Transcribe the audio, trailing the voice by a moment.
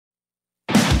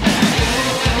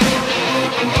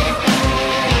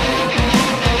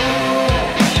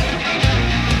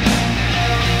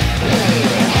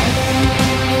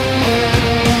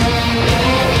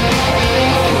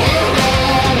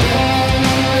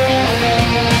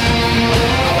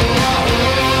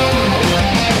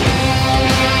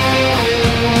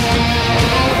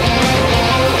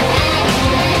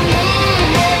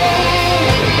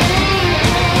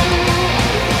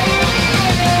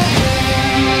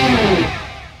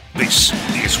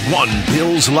One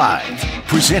Bills Live,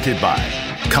 presented by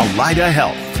Kaleida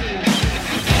Health.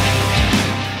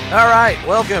 All right,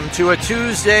 welcome to a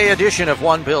Tuesday edition of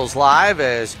One Bills Live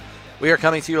as we are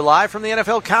coming to you live from the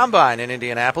NFL Combine in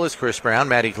Indianapolis. Chris Brown,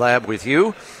 Matty Clabb with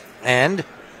you. And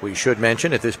we should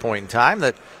mention at this point in time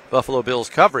that Buffalo Bills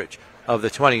coverage of the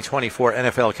 2024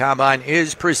 NFL Combine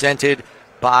is presented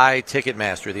by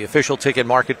Ticketmaster, the official ticket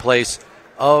marketplace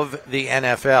of the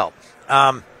NFL.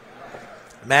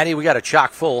 Matty, we got a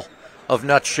chock full of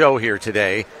nuts show here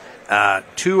today. 2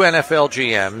 NFL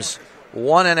GMs,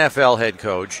 1 NFL head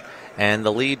coach, and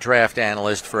the lead draft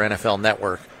analyst for NFL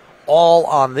Network, all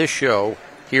on this show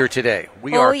here today.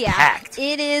 We are packed.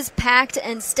 It is packed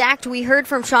and stacked. We heard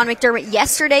from Sean McDermott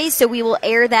yesterday, so we will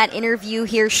air that interview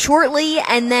here shortly.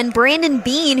 And then Brandon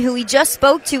Beane, who we just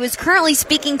spoke to, is currently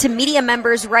speaking to media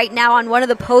members right now on one of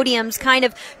the podiums kind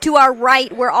of to our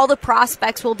right, where all the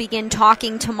prospects will begin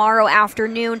talking tomorrow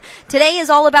afternoon. Today is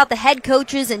all about the head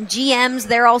coaches and GMs.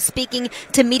 They're all speaking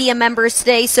to media members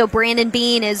today, so Brandon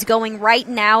Beane is going right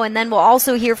now. And then we'll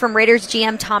also hear from Raiders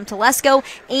GM Tom Telesco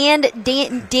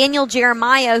and Daniel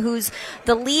Jeremiah, who's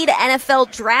the lead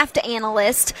NFL draft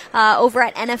analyst over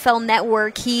at NFL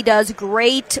Network. He does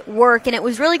great work, and it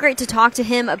was really great to talk to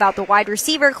him about the wide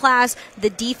receiver class, the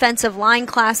defensive line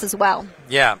class as well.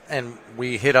 Yeah, and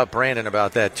we hit up Brandon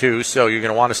about that too, so you're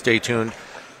going to want to stay tuned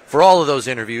for all of those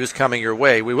interviews coming your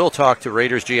way. We will talk to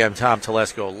Raiders GM Tom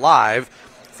Telesco live.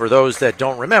 For those that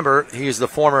don't remember, he's the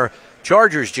former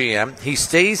Chargers GM. He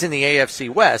stays in the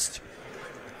AFC West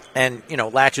and,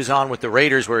 latches on with the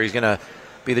Raiders, where he's going to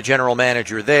be the general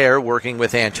manager there, working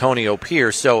with Antonio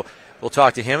Pierce. So we'll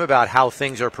talk to him about how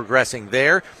things are progressing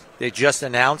there. They just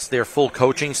announced their full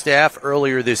coaching staff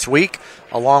earlier this week,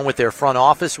 along with their front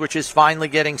office, which is finally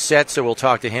getting set. So we'll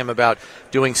talk to him about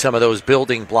doing some of those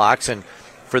building blocks. And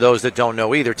for those that don't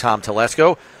know either, Tom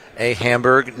Telesco, a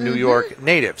Hamburg, New York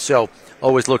native. So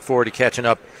always look forward to catching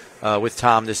up with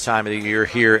Tom this time of the year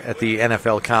here at the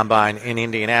NFL Combine in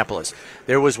Indianapolis.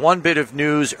 There was one bit of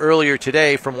news earlier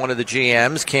today from one of the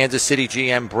GMs. Kansas City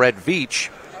GM Brett Veach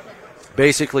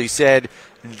basically said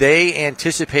they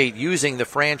anticipate using the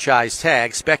franchise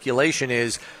tag. Speculation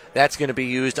is that's going to be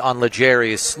used on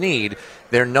L'Jarius Sneed,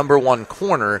 their number 1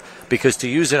 corner, because to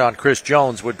use it on Chris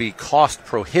Jones would be cost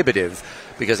prohibitive,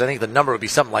 because I think the number would be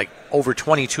something like over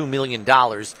 $22 million.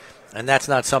 And that's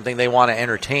not something they want to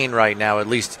entertain right now, at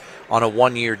least on a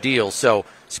 1-year deal. So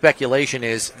speculation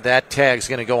is that tag's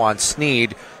going to go on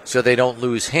Sneed so they don't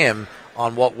lose him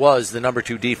on what was the number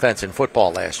 2 defense in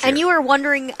football last year. And you were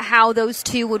wondering how those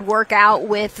two would work out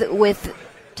with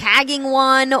tagging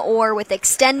one or with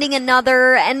extending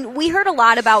another. And we heard a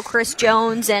lot about Chris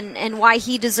Jones and why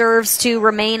he deserves to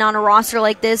remain on a roster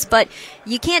like this. But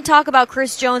you can't talk about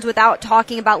Chris Jones without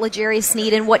talking about L'Jarius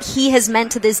Sneed and what he has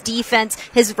meant to this defense,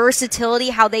 his versatility,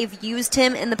 how they've used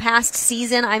him in the past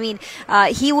season. I mean,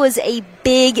 he was a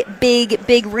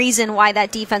big reason why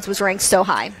that defense was ranked so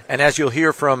high. And as you'll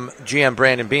hear from GM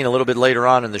Brandon Beane a little bit later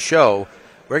on in the show,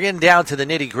 we're getting down to the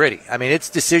nitty-gritty. I mean, it's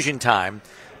decision time,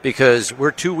 because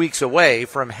we're 2 weeks away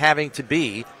from having to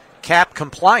be cap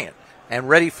compliant and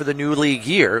ready for the new league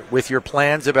year with your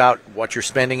plans about what you're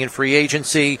spending in free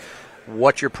agency,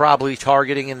 what you're probably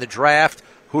targeting in the draft,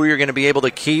 who you're going to be able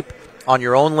to keep on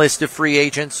your own list of free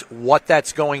agents, what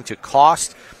that's going to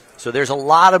cost. So there's a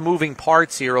lot of moving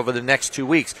parts here over the next 2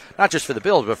 weeks, not just for the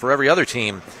Bills, but for every other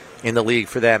team in the league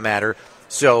for that matter.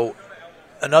 So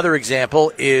another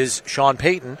example is Sean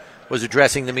Payton was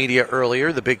addressing the media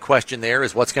earlier. The big question there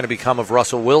is what's going to become of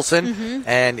Russell Wilson,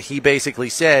 and he basically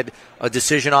said a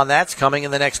decision on that's coming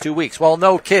in the next 2 weeks. Well,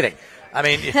 no kidding. I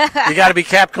mean, you got to be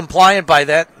cap compliant by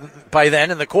then,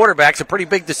 and the quarterback's a pretty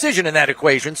big decision in that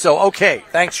equation. So, okay,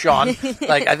 thanks, Sean.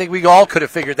 I think we all could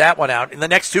have figured that one out. In the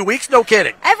next 2 weeks, no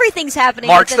kidding. Everything's happening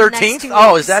March 13th?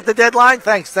 Oh, is that the deadline?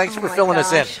 Thanks for filling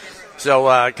us in.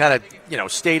 So, kind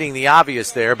of, stating the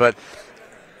obvious there, but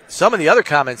some of the other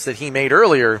comments that he made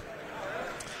earlier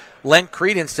lent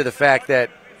credence to the fact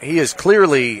that he is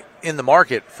clearly in the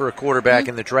market for a quarterback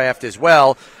in the draft as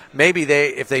well. Maybe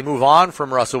if they move on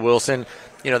from Russell Wilson,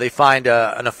 they find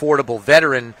an affordable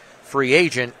veteran free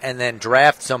agent and then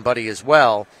draft somebody as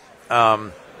well.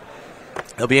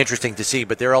 It'll be interesting to see.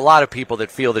 But there are a lot of people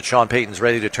that feel that Sean Payton's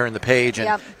ready to turn the page,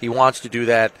 and he wants to do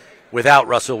that without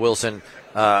Russell Wilson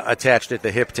attached at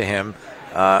the hip to him.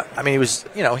 I mean,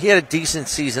 he had a decent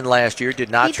season last year, did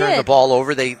not turn the ball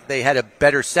over. They had a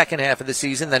better second half of the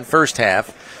season than first half.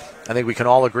 I think we can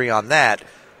all agree on that.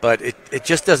 But it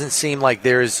just doesn't seem like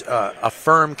there's a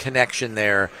firm connection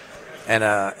there and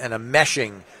a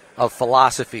meshing of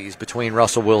philosophies between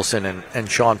Russell Wilson and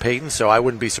Sean Payton, so I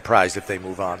wouldn't be surprised if they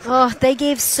move on. Oh, they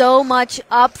gave so much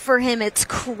up for him. It's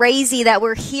crazy that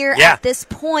we're here at this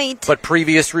point. But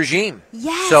previous regime.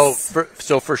 Yes.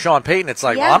 So for Sean Payton, it's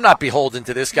like, well, I'm not beholden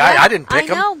to this guy. Yeah, I didn't pick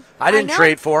him. I didn't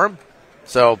trade for him.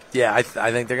 So, yeah, I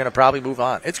think they're going to probably move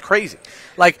on. It's crazy.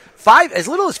 Like, as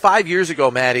little as 5 years ago,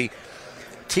 Maddie,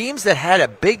 teams that had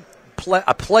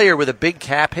a player with a big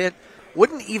cap hit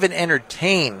wouldn't even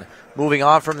entertain moving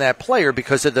on from that player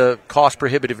because of the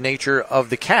cost-prohibitive nature of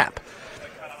the cap.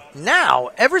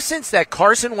 Now, ever since that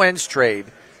Carson Wentz trade,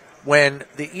 when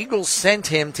the Eagles sent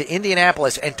him to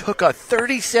Indianapolis and took a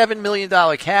 $37 million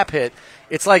cap hit,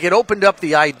 it's like it opened up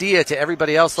the idea to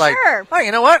everybody else like, oh,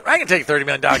 you know what? I can take a $30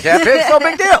 million cap hit. It's no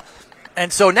big deal.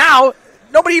 And so now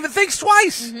nobody even thinks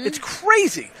twice. Mm-hmm. It's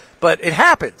crazy. But it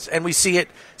happens, and we see it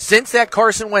since that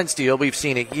Carson Wentz deal. We've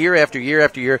seen it year after year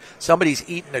after year. Somebody's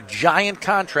eaten a giant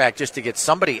contract just to get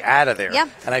somebody out of there. Yeah.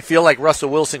 And I feel like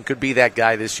Russell Wilson could be that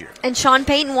guy this year. And Sean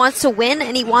Payton wants to win,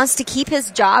 and he wants to keep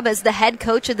his job as the head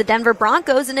coach of the Denver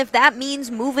Broncos. And if that means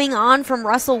moving on from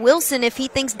Russell Wilson, if he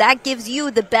thinks that gives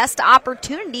you the best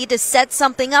opportunity to set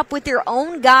something up with your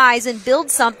own guys and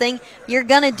build something, you're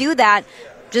going to do that.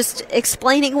 Just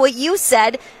explaining what you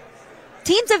said.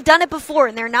 Teams have done it before,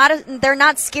 and they're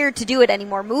not scared to do it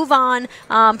anymore. Move on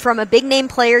from a big-name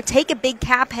player, take a big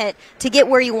cap hit to get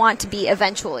where you want to be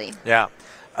eventually. Yeah.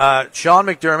 Sean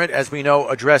McDermott, as we know,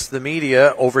 addressed the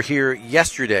media over here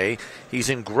yesterday. He's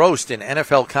engrossed in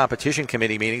NFL competition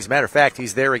committee meetings. Matter of fact,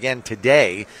 he's there again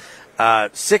today.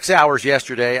 6 hours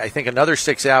yesterday, I think another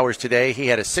 6 hours today. He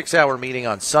had a 6-hour meeting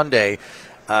on Sunday.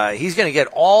 He's going to get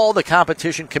all the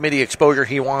competition committee exposure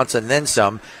he wants and then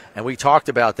some. And we talked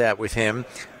about that with him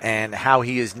and how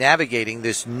he is navigating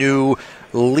this new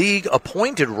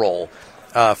league-appointed role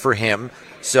for him.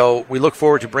 So we look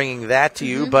forward to bringing that to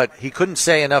you. But he couldn't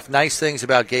say enough nice things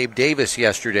about Gabe Davis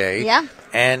yesterday. Yeah.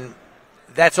 And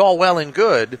that's all well and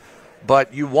good,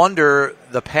 but you wonder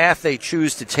the path they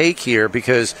choose to take here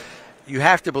because you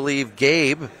have to believe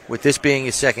Gabe, with this being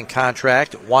his second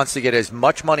contract, wants to get as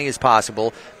much money as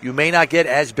possible. You may not get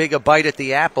as big a bite at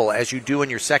the apple as you do in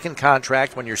your second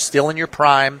contract when you're still in your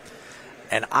prime.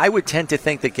 And I would tend to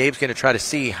think that Gabe's going to try to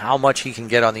see how much he can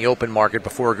get on the open market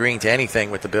before agreeing to anything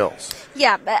with the Bills.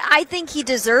 Yeah, I think he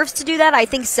deserves to do that. I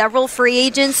think several free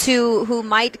agents who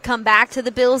might come back to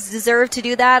the Bills deserve to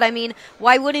do that. I mean,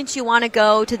 why wouldn't you want to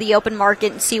go to the open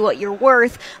market and see what you're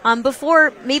worth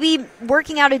before maybe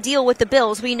working out a deal with the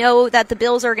Bills? We know that the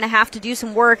Bills are going to have to do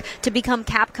some work to become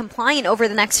cap compliant over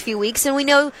the next few weeks, and we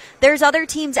know there's other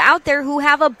teams out there who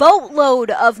have a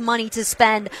boatload of money to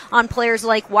spend on players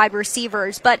like wide receivers.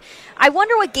 But I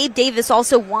wonder what Gabe Davis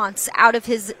also wants out of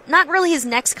his, not really his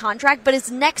next contract, but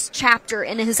his next chapter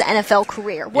in his NFL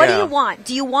career. What do you want?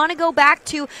 Do you want to go back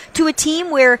to a team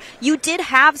where you did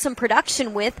have some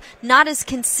production with, not as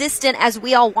consistent as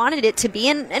we all wanted it to be,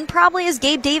 and probably as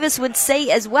Gabe Davis would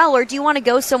say as well, or do you want to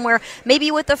go somewhere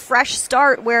maybe with a fresh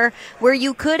start where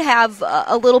you could have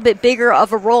a little bit bigger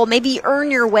of a role, maybe earn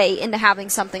your way into having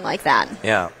something like that?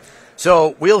 Yeah.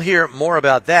 So we'll hear more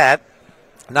about that,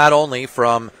 not only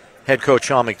from head coach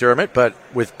Sean McDermott, but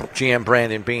with GM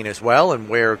Brandon Beane as well, and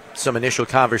where some initial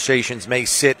conversations may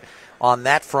sit on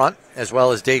that front, as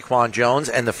well as Daquan Jones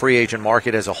and the free agent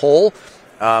market as a whole.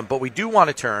 But we do want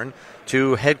to turn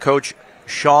to head coach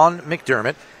Sean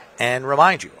McDermott and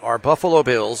remind you, our Buffalo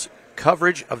Bills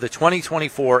coverage of the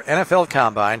 2024 NFL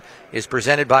Combine is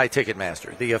presented by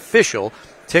Ticketmaster, the official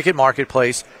ticket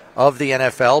marketplace of the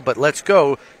NFL. But let's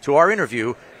go to our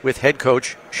interview with head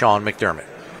coach Sean McDermott.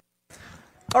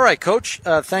 All right, Coach,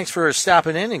 thanks for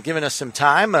stopping in and giving us some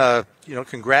time.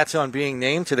 Congrats on being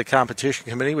named to the competition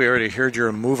committee. We already heard you're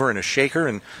a mover and a shaker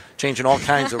and changing all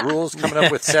kinds of rules, coming up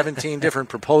with 17 different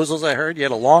proposals, I heard. You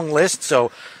had a long list,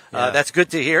 so that's good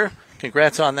to hear.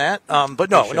 Congrats on that. But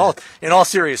no, in all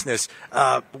seriousness,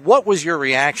 what was your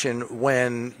reaction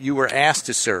when you were asked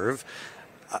to serve?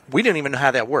 We didn't even know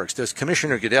how that works. Does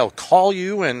Commissioner Goodell call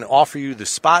you and offer you the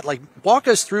spot? Like, walk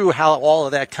us through how all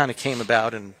of that kind of came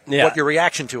about and what your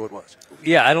reaction to it was.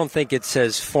 Yeah, I don't think it's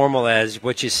as formal as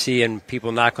what you see and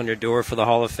people knock on your door for the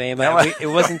Hall of Fame. It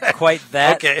wasn't quite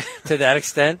that to that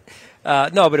extent.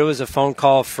 No, but it was a phone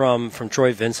call from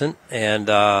Troy Vincent, and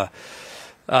the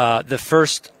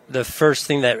first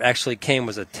thing that actually came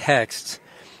was a text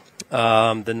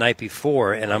the night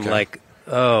before, and I'm like,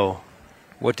 oh.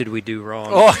 What did we do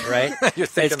wrong, right?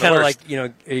 It's kind of like, you're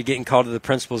getting called to the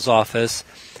principal's office.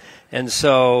 And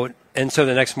so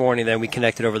the next morning then we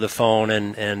connected over the phone,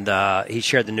 and he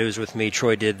shared the news with me.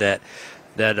 Troy did that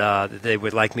they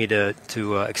would like me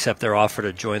to accept their offer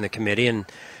to join the committee. And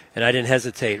I didn't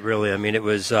hesitate, really. I mean, it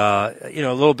was a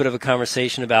little bit of a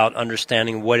conversation about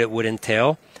understanding what it would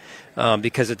entail,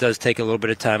 because it does take a little bit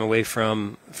of time away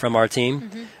from our team.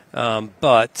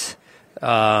 But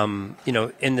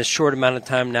in the short amount of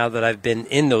time now that I've been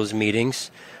in those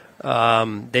meetings,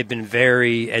 they've been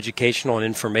very educational and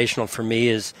informational for me,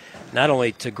 is not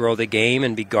only to grow the game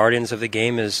and be guardians of the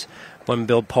game, as one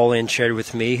Bill Polian shared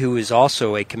with me, who is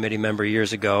also a committee member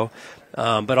years ago,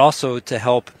 but also to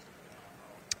help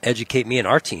educate me and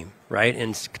our team, right?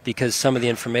 And because some of the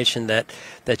information that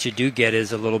you do get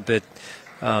is a little bit,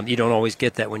 you don't always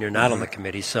get that when you're not on the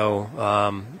committee. So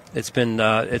it's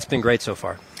been great so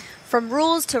far. From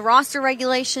rules to roster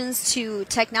regulations to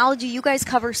technology, you guys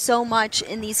cover so much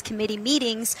in these committee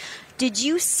meetings. Did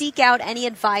you seek out any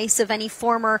advice of any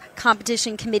former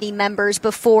competition committee members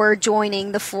before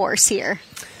joining the force here?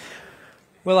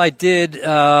 Well, I did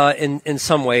in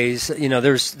some ways.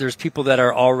 There's people that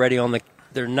are already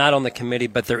they're not on the committee,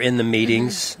 but they're in the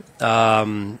meetings.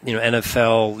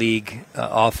 NFL league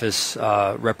office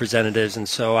representatives, and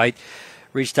so I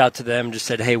reached out to them, just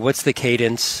said, hey, what's the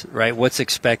cadence, right? What's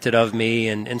expected of me?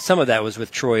 And some of that was with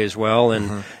Troy as well.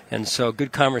 And so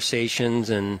good conversations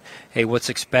and, hey, what's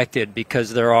expected?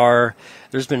 Because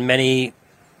there's been many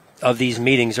of these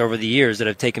meetings over the years that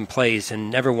have taken place,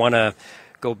 and never want to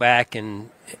go back and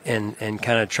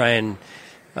kind of try and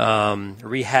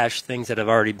rehash things that have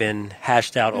already been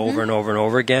hashed out over and over and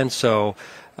over again. So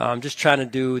I'm just trying to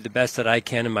do the best that I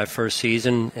can in my first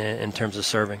season in terms of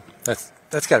serving.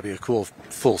 That's got to be a cool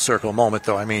full circle moment,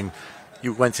 though. I mean,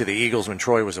 you went to the Eagles when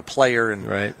Troy was a player, and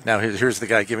now here's the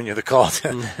guy giving you the call.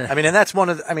 I mean, and that's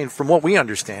from what we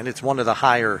understand, it's one of the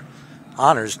higher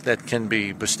honors that can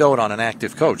be bestowed on an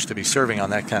active coach, to be serving on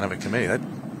that kind of a committee.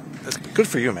 That's good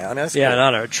for you, man. I mean, that's an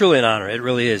honor, truly an honor. It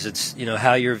really is. It's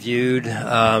how you're viewed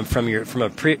from a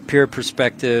peer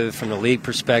perspective, from the league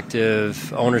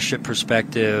perspective, ownership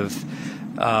perspective.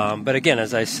 But again,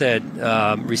 as I said,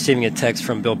 receiving a text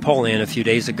from Bill Polian a few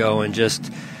days ago, and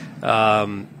just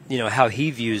how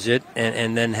he views it,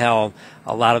 and then how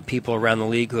a lot of people around the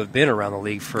league who have been around the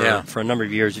league for a number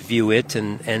of years view it,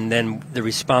 and then the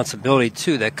responsibility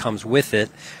too that comes with it.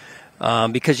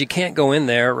 Because you can't go in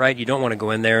there, right? You don't want to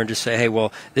go in there and just say, hey,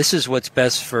 well, this is what's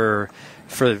best for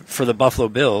the Buffalo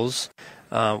Bills.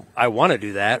 I want to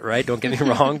do that, right? Don't get me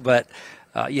wrong, but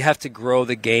you have to grow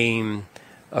the game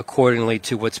accordingly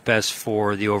to what's best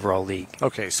for the overall league.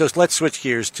 Okay, so let's switch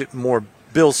gears to more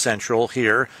Bills Central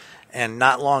here. And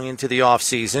not long into the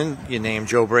offseason, you named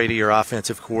Joe Brady your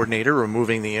offensive coordinator,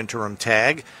 removing the interim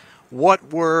tag.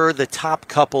 What were the top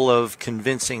couple of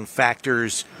convincing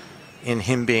factors in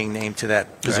him being named to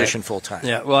that position full-time?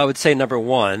 Yeah, well, I would say number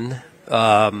one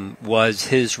was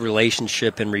his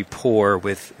relationship and rapport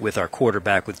with our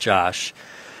quarterback, with Josh.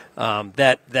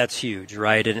 That's huge,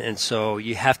 right? And so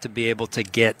you have to be able to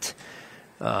get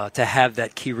to have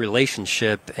that key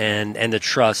relationship and the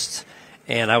trust.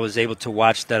 And I was able to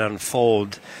watch that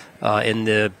unfold in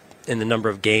the number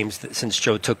of games since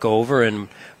Joe took over, and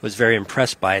was very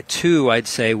impressed by it. Two, I'd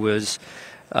say, was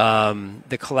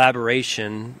the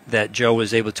collaboration that Joe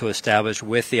was able to establish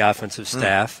with the offensive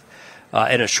staff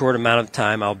in a short amount of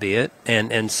time, albeit.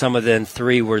 And some of them,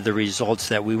 three, were the results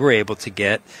that we were able to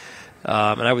get.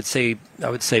 And I would say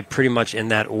pretty much in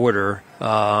that order.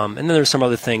 And then there's some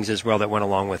other things as well that went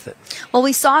along with it. Well,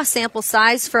 we saw a sample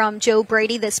size from Joe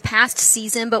Brady this past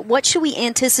season, but what should we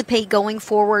anticipate going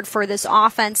forward for this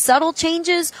offense? Subtle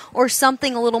changes or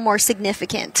something a little more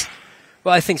significant?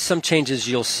 Well, I think some changes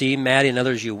you'll see, Maddie, and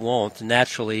others you won't.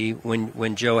 Naturally,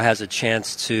 when Joe has a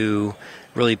chance to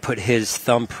really put his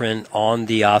thumbprint on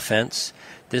the offense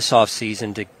this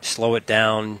offseason to slow it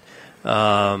down,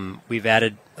 we've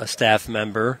added a staff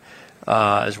member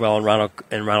as well,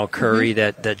 and Ronald Curry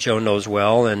that Joe knows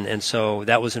well, and so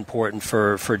that was important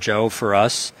for Joe, for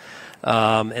us,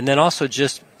 and then also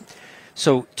just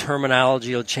so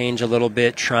terminology will change a little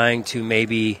bit, trying to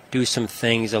maybe do some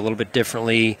things a little bit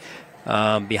differently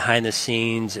behind the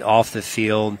scenes, off the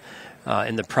field,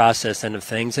 in the process end of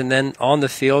things, and then on the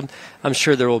field, I'm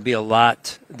sure there will be a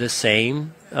lot the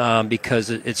same because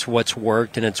it's what's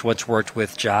worked, and it's what's worked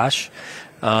with Josh.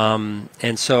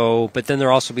 And so, but then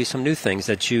there'll also be some new things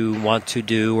that you want to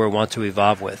do or want to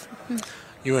evolve with.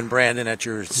 You and Brandon at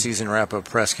your season wrap-up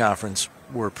press conference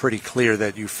were pretty clear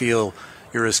that you feel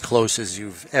you're as close as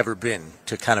you've ever been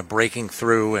to kind of breaking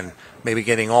through and maybe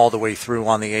getting all the way through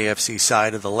on the AFC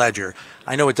side of the ledger.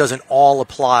 I know it doesn't all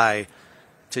apply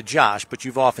to Josh, but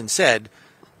you've often said,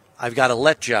 I've got to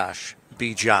let Josh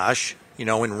be Josh, in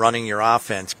running your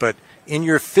offense. But in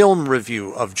your film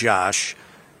review of Josh,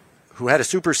 who had a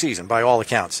super season by all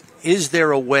accounts, is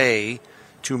there a way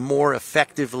to more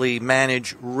effectively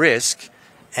manage risk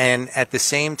and at the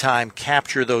same time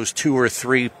capture those 2 or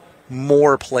 3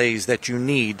 more plays that you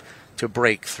need to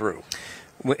break through.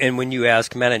 And when you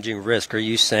ask managing risk, are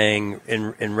you saying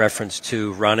in reference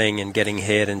to running and getting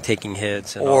hit and taking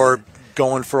hits? And or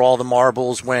going for all the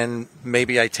marbles when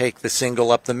maybe I take the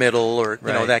single up the middle or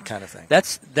that kind of thing.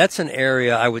 That's an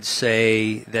area I would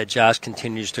say that Josh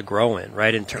continues to grow in,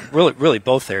 right? In really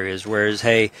both areas. Whereas,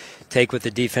 hey, take what the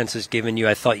defense has given you.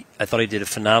 I thought he did a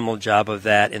phenomenal job of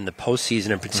that in the postseason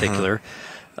in particular.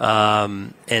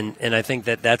 And I think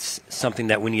that's something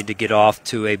that we need to get off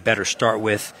to a better start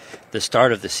with the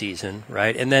start of the season,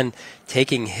 right? And then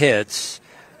taking hits.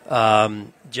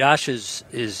 Josh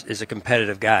is a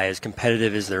competitive guy, as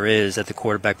competitive as there is at the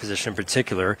quarterback position in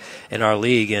particular in our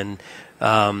league, and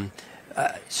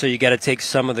so you got to take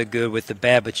some of the good with the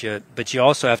bad, but you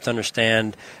also have to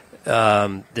understand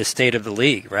the state of the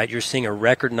league, right? You're seeing a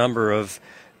record number of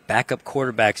backup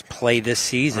quarterbacks play this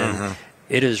season. Mm-hmm.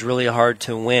 It is really hard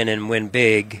to win and win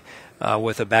big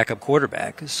with a backup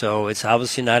quarterback. So it's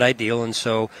obviously not ideal, and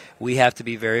so we have to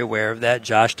be very aware of that.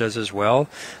 Josh does as well,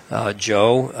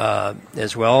 Joe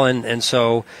as well, and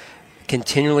so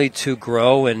continually to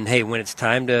grow. And, hey, when it's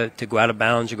time to go out of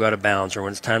bounds, you go out of bounds, or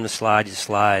when it's time to slide, you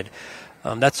slide.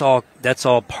 That's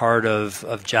all part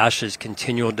of Josh's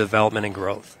continual development and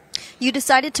growth. You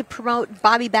decided to promote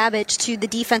Bobby Babich to the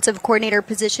defensive coordinator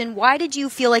position. Why did you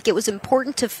feel like it was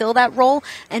important to fill that role,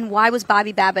 and why was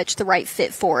Bobby Babich the right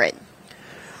fit for it?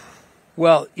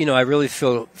 Well, I really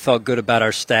felt good about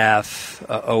our staff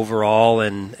overall,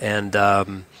 and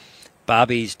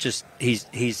Bobby's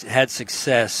he's had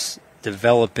success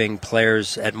developing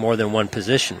players at more than one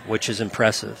position, which is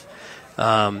impressive.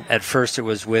 At first, it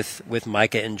was with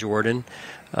Micah and Jordan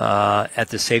at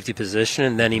the safety position,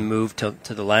 and then he moved to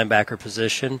the linebacker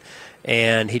position,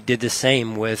 and he did the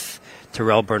same with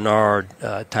Terrell Bernard,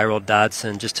 Tyrell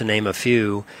Dodson, just to name a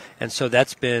few. And so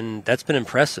that's been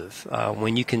impressive.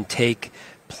 When you can take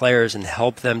players and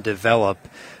help them develop,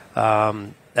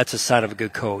 that's a sign of a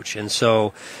good coach. And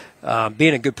so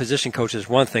being a good position coach is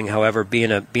one thing. However,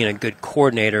 being a good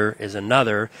coordinator is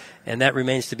another, and that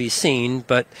remains to be seen.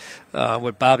 But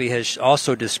what Bobby has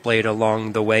also displayed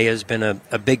along the way has been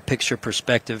a big picture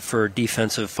perspective for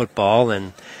defensive football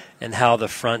and how the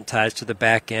front ties to the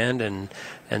back end,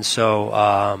 and so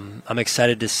I'm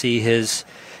excited to see his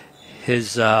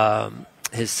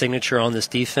signature on this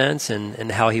defense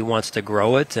and how he wants to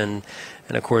grow it, and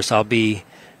of course I'll be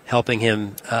helping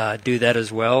him do that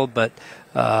as well. But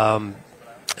I'm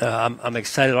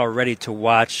excited already to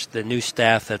watch the new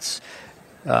staff that's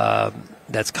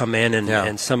come in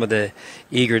and some of the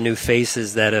eager new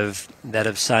faces that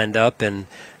have signed up, and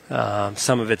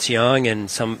some of it's young, and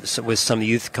with some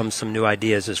youth comes some new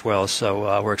ideas as well.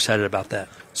 So we're excited about that.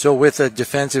 So with a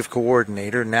defensive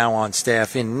coordinator now on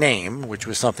staff in name, which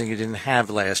was something you didn't have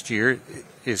last year,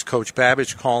 is Coach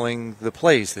Babich calling the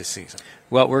plays this season?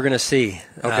 Well, we're going to see.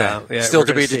 Okay. Still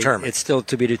to be determined. It's still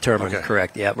to be determined, okay.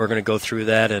 Correct. Yeah, we're going to go through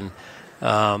that, and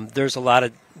there's a lot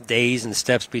of days and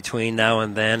steps between now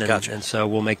and then, and, gotcha. And so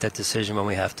we'll make that decision when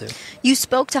we have to. You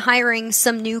spoke to hiring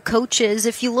some new coaches.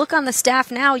 If you look on the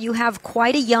staff now, you have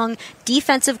quite a young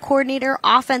defensive coordinator,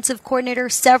 offensive coordinator,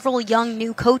 several young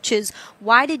new coaches.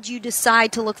 Why did you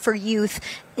decide to look for youth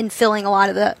in filling a lot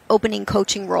of the opening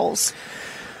coaching roles?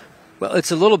 Well,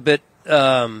 it's a little bit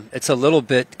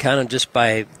kind of just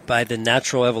by the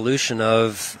natural evolution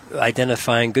of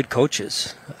identifying good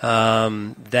coaches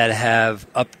that have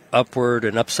upward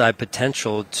and upside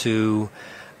potential to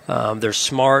they're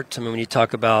smart. I mean, when you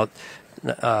talk about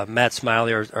Matt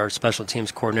Smiley, our special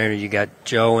teams coordinator, you got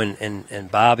Joe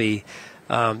and Bobby.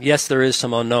 Yes, there is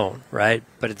some unknown, right?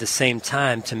 But at the same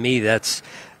time, to me, that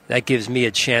gives me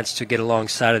a chance to get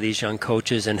alongside of these young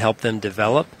coaches and help them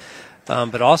develop.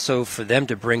 But also for them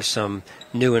to bring some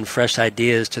new and fresh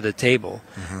ideas to the table,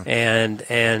 mm-hmm.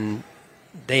 and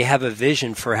they have a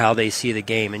vision for how they see the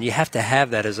game, and you have to have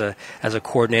that as a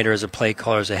coordinator, as a play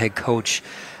caller, as a head coach,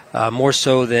 more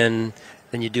so than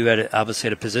you do obviously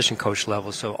at a position coach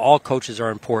level. So all coaches are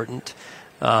important,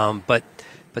 but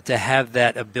to have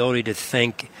that ability to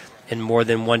think in more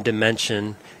than one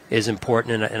dimension is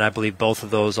important, and I believe all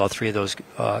three of those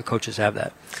coaches have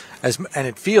that. And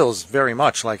it feels very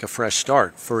much like a fresh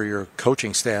start for your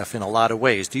coaching staff in a lot of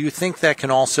ways. Do you think that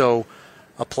can also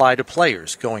apply to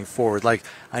players going forward? Like,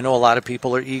 I know a lot of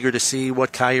people are eager to see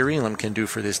what Kyer Elam can do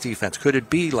for this defense. Could it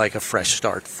be like a fresh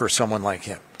start for someone like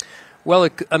him? Well,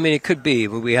 it could be.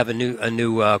 We have a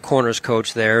new corners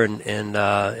coach there, and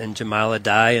Jamil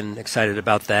Adai, and excited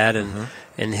about that, and mm-hmm.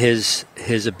 and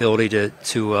his ability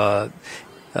to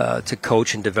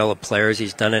coach and develop players.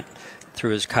 He's done it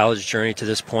through his college journey to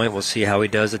this point. We'll see how he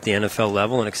does at the NFL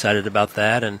level, and excited about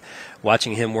that. And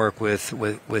watching him work with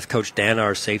Coach Dana,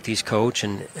 our safeties coach,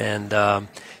 and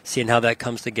seeing how that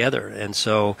comes together. And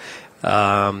so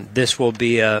this will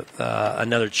be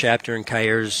another chapter in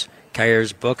Kair's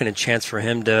book, and a chance for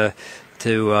him to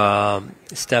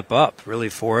step up really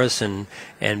for us, and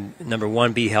number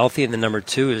one, be healthy, and then number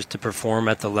two is to perform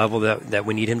at the level that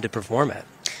we need him to perform at.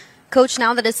 Coach,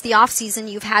 now that it's the off season,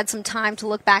 you've had some time to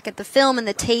look back at the film and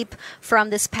the tape from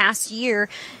this past year.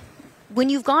 When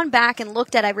you've gone back and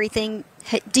looked at everything,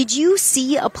 did you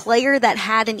see a player that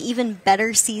had an even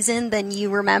better season than you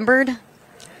remembered?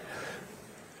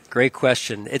 Great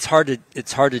question. It's hard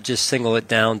to just narrow it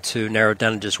down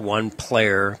to just one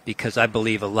player, because I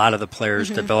believe a lot of the players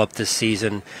developed this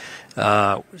season,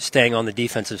 staying on the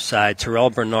defensive side.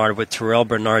 What Terrell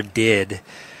Bernard did,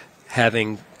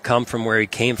 having come from where he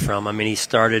came from. I mean, he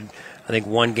started, I think,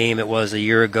 one game it was a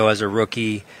year ago as a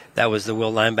rookie. That was the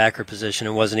will linebacker position.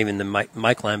 It wasn't even the Mike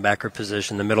linebacker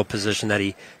position, the middle position that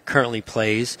he currently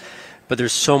plays. But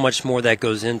there's so much more that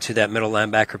goes into that middle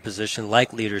linebacker position,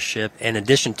 like leadership, in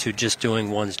addition to just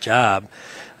doing one's job.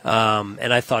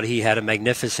 And I thought he had a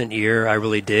magnificent year. I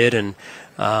really did. And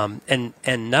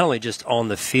not only just on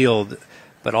the field,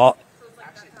 but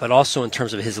also in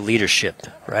terms of his leadership,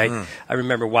 right? I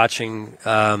remember watching,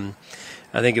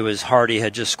 I think it was Hardy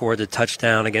had just scored the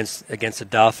touchdown against the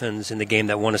Dolphins in the game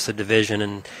that won us the division,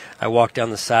 and I walked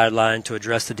down the sideline to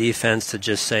address the defense to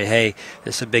just say, hey,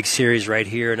 this is a big series right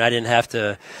here, and I didn't have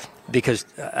to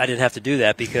do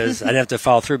that because I didn't have to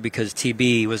follow through, because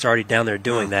TB was already down there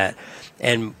doing that.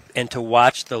 And to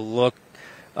watch the look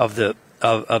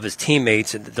of his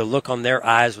teammates, and the look on their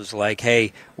eyes was like,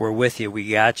 hey, we're with you, we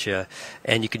got you.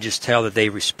 And you could just tell that they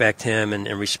respect him and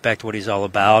respect what he's all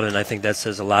about. And I think that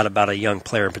says a lot about a young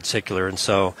player in particular. And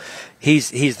so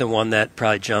he's the one that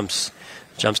probably jumps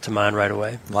to mind right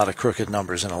away. A lot of crooked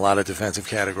numbers and a lot of defensive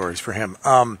categories for him.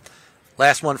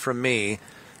 Last one from me.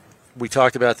 We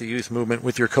talked about the youth movement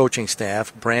with your coaching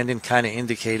staff. Brandon kind of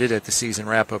indicated at the season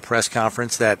wrap-up press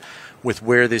conference that with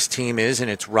where this team is and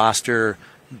its roster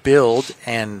build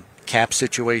and cap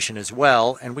situation as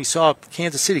well, and we saw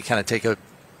Kansas City kind of take a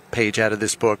page out of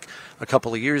this book a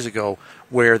couple of years ago,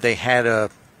 where they had a,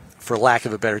 for lack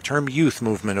of a better term, youth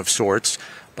movement of sorts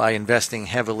by investing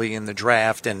heavily in the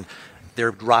draft, and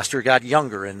their roster got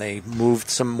younger, and they moved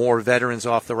some more veterans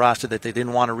off the roster that they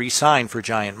didn't want to re-sign for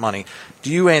giant money.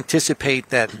 Do you anticipate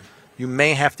that you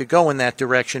may have to go in that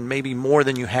direction, maybe more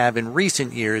than you have in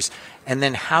recent years? And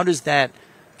then how does that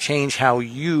change how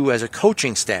you as a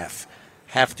coaching staff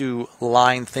have to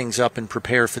line things up and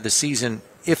prepare for the season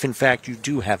if, in fact, you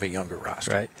do have a younger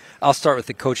roster? Right. I'll start with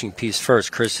the coaching piece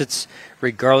first, Chris. It's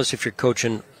regardless if you're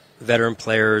coaching veteran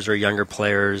players or younger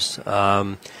players,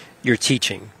 you're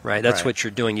teaching, right? That's what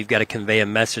you're doing. You've got to convey a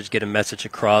message, get a message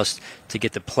across to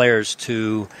get the players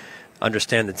to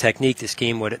understand the technique, the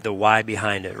scheme, the why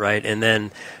behind it, right? And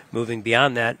then moving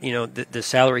beyond that, the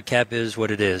salary cap is what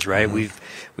it is, right?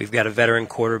 We've got a veteran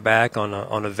quarterback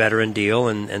on a veteran deal,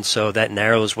 and so that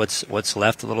narrows what's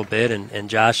left a little bit. And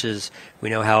Josh we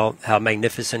know how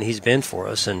magnificent he's been for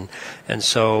us, and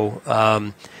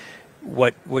so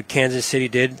what Kansas City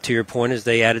did, to your point, is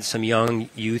they added some young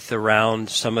youth around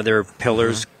some of their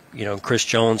pillars. Chris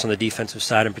Jones on the defensive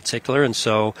side in particular, and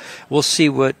so we'll see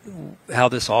how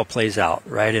this all plays out,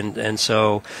 right? And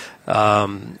so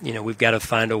we've got to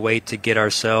find a way to get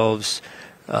ourselves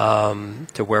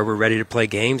to where we're ready to play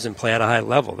games and play at a high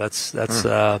level. That's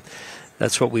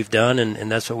what we've done, and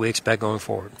that's what we expect going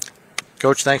forward.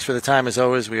 Coach, thanks for the time as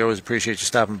always. We always appreciate you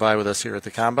stopping by with us here at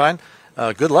the Combine.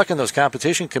 Good luck in those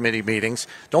competition committee meetings.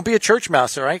 Don't be a church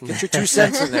mouse, all right? Get your 2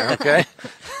 cents in there, okay?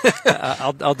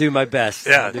 I'll do my best.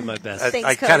 Yeah, I'll do my best.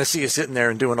 I kind of see you sitting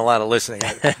there and doing a lot of listening,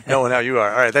 knowing how you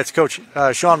are. All right, that's Coach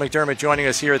Sean McDermott joining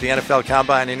us here at the NFL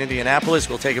Combine in Indianapolis.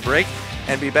 We'll take a break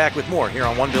and be back with more here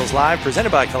on One Bills Live,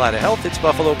 presented by Kaleida Health. It's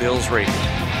Buffalo Bills Radio.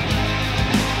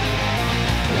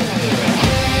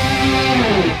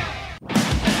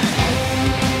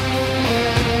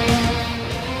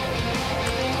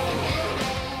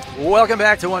 Welcome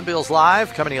back to One Bills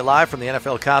Live, coming to you live from the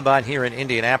NFL Combine here in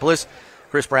Indianapolis.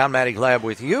 Chris Brown, Matty Glab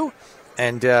with you,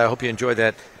 and I hope you enjoyed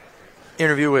that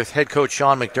interview with head coach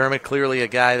Sean McDermott. Clearly a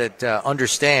guy that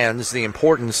understands the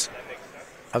importance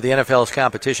of the NFL's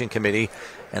competition committee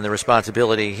and the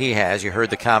responsibility he has. You heard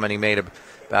the comment he made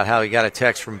about how he got a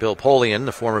text from Bill Polian,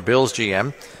 the former Bills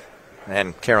GM,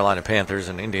 and Carolina Panthers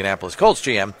and Indianapolis Colts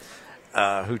GM,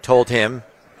 who told him,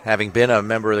 having been a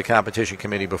member of the competition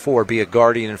committee before, be a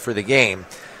guardian for the game.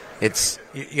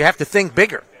 You have to think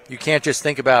bigger. You can't just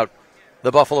think about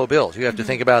the Buffalo Bills. You have to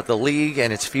think about the league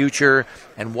and its future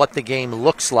and what the game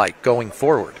looks like going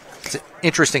forward. It's an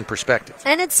interesting perspective.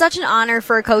 And it's such an honor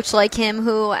for a coach like him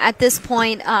who, at this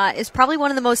point, is probably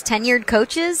one of the most tenured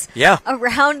coaches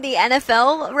around the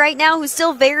NFL right now, who's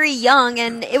still very young.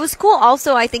 And it was cool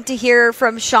also, I think, to hear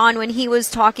from Sean when he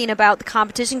was talking about the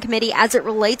competition committee as it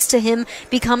relates to him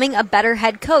becoming a better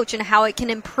head coach and how it can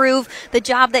improve the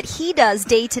job that he does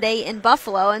day to day in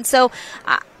Buffalo. And so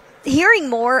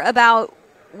hearing more about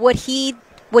what he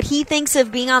thinks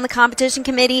of being on the competition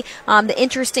committee, the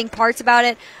interesting parts about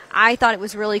it, I thought it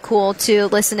was really cool to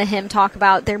listen to him talk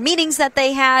about their meetings that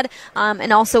they had,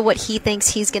 and also what he thinks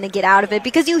he's going to get out of it.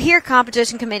 Because you hear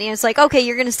competition committee, and it's like, okay,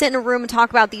 you're going to sit in a room and talk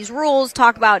about these rules,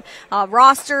 talk about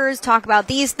rosters, talk about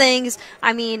these things.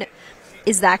 I mean,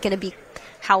 is that going to be,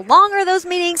 how long are those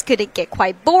meetings? Could it get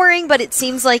quite boring? But it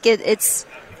seems like it's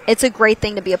a great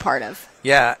thing to be a part of.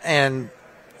 Yeah, and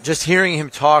just hearing him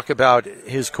talk about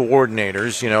his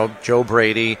coordinators, Joe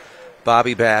Brady,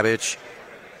 Bobby Babich,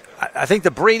 I think the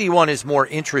Brady one is more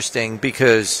interesting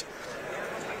because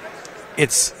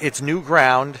it's new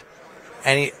ground,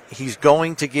 and he's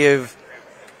going to give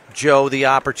Joe the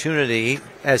opportunity,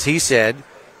 as he said,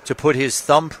 to put his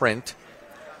thumbprint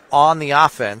on the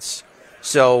offense.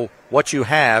 So what you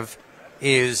have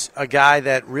is a guy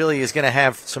that really is going to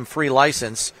have some free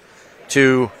license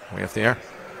to – we have the air?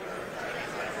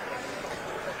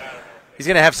 He's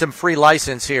going to have some free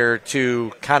license here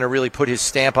to kind of really put his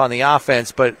stamp on the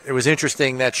offense, but it was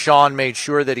interesting that Sean made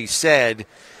sure that he said,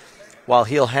 while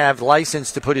he'll have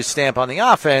license to put his stamp on the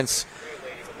offense,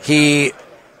 he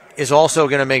is also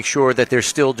going to make sure that they're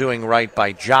still doing right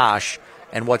by Josh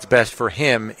and what's best for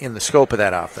him in the scope of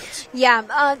that offense.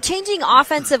 Yeah, changing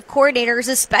offensive coordinators,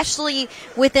 especially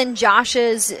within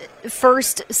Josh's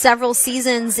first several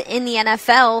seasons in the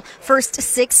NFL, first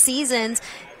 6 seasons,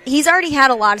 he's already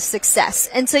had a lot of success.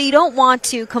 And so you don't want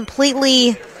to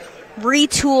completely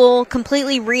retool,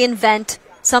 completely reinvent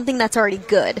something that's already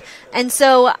good. And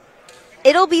so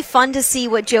it'll be fun to see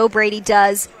what Joe Brady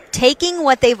does, taking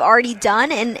what they've already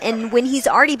done and when he's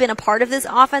already been a part of this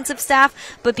offensive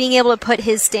staff, but being able to put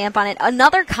his stamp on it.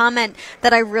 Another comment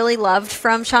that I really loved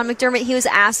from Sean McDermott, he was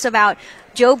asked about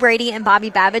Joe Brady and Bobby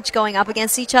Babich going up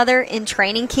against each other in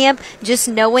training camp, just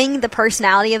knowing the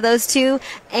personality of those two.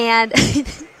 And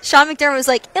Sean McDermott was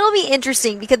like, it'll be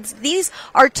interesting because these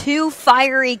are 2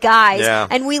 fiery guys,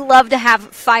 and we love to have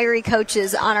fiery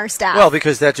coaches on our staff. Well,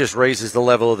 because that just raises the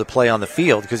level of the play on the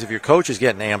field, because if your coach is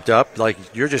getting amped up, like,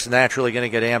 you're just naturally going to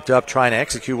get amped up trying to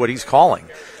execute what he's calling.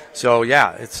 So,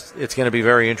 yeah, it's going to be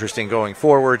very interesting going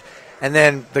forward. And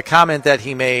then the comment that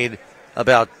he made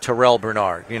about Terrell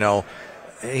Bernard,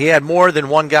 he had more than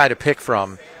one guy to pick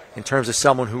from in terms of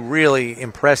someone who really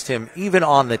impressed him, even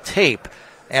on the tape,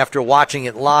 after watching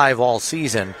it live all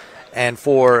season. And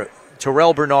for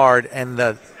Terrell Bernard and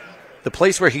the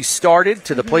place where he started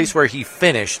to the place where he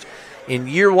finished in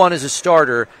year 1 as a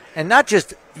starter, and not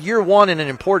just year 1 in an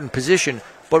important position,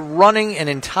 but running an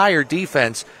entire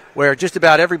defense where just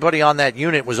about everybody on that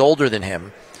unit was older than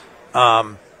him.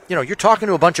 You're talking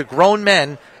to a bunch of grown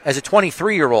men as a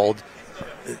 23-year-old.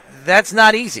 That's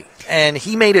not easy, and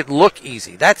he made it look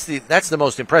easy. That's the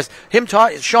most impressive.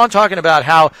 Sean talking about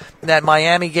how in that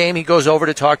Miami game he goes over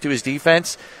to talk to his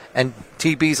defense, and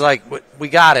TB's like, "We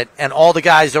got it," and all the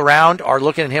guys around are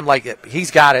looking at him like,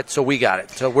 "He's got it, so we got it,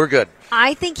 so we're good."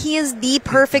 I think he is the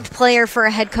perfect player for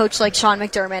a head coach like Sean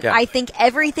McDermott. Yeah. I think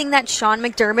everything that Sean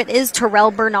McDermott is,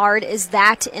 Terrell Bernard is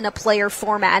that in a player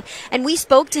format. And we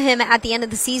spoke to him at the end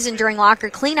of the season during locker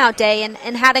cleanout day and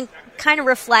had a kind of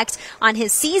reflect on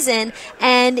his season,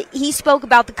 and he spoke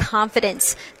about the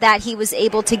confidence that he was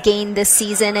able to gain this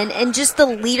season and just the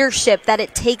leadership that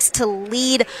it takes to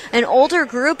lead an older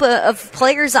group of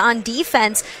players on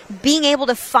defense, being able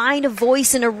to find a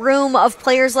voice in a room of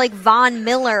players like Von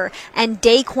Miller and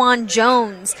Daquan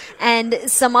Jones and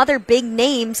some other big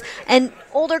names, and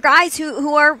older guys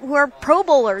who are Pro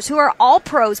Bowlers, who are all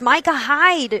pros, Micah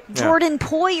Hyde, Jordan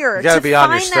Poyer. You got to be on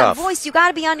your stuff. Find that voice, you got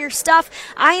to be on your stuff.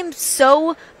 I am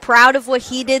so proud of what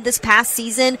he did this past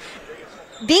season.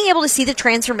 Being able to see the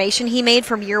transformation he made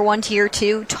from year 1 to year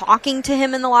 2, talking to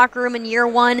him in the locker room in year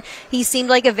 1, he seemed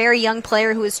like a very young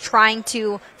player who was trying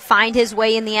to find his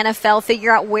way in the NFL,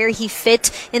 figure out where he fit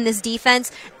in this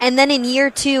defense. And then in year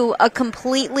 2, a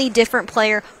completely different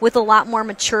player with a lot more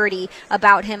maturity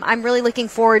about him. I'm really looking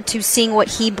forward to seeing what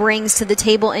he brings to the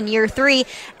table in year 3.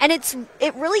 And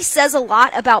it really says a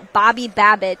lot about Bobby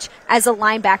Babich as a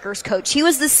linebackers coach. He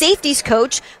was the safeties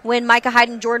coach when Micah Hyde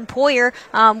and Jordan Poyer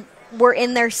were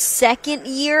in their second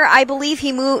year, I believe.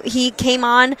 He came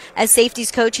on as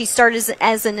safeties coach. He started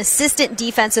as an assistant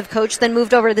defensive coach, then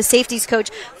moved over to the safeties coach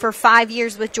for 5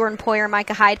 years with Jordan Poyer and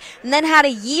Micah Hyde, and then had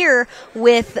a year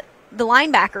with the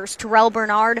linebackers, Terrell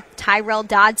Bernard, Tyrell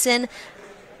Dodson,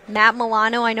 Matt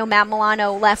Milano. I know Matt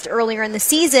Milano left earlier in the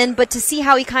season, but to see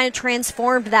how he kind of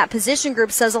transformed that position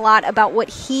group says a lot about what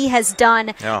he has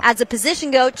done as a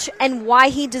position coach and why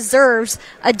he deserves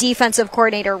a defensive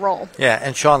coordinator role. Yeah,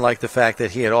 and Sean liked the fact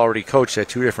that he had already coached at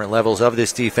 2 different levels of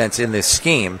this defense in this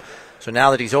scheme. So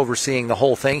now that he's overseeing the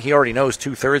whole thing, he already knows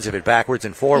 2/3 of it backwards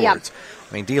and forwards. Yep.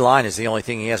 I mean, D-line is the only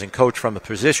thing he hasn't coached from a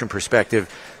position perspective,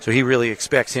 so he really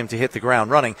expects him to hit the ground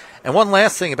running. And one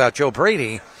last thing about Joe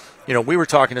Brady, we were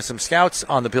talking to some scouts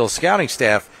on the Bills scouting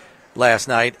staff last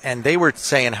night, and they were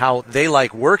saying how they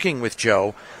like working with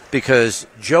Joe because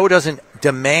Joe doesn't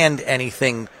demand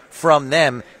anything from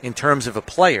them in terms of a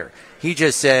player. He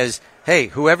just says, hey,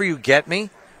 whoever you get me,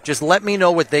 just let me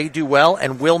know what they do well,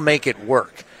 and we'll make it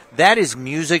work. That is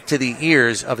music to the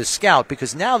ears of a scout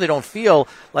because now they don't feel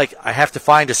like I have to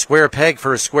find a square peg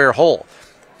for a square hole.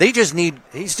 They just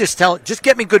just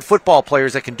get me good football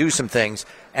players that can do some things,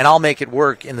 and I'll make it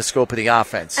work in the scope of the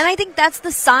offense. And I think that's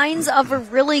the signs of a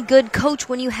really good coach.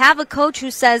 When you have a coach who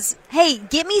says, hey,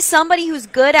 get me somebody who's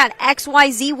good at X,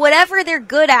 Y, Z, whatever they're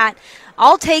good at,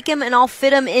 I'll take him and I'll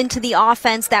fit him into the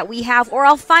offense that we have, or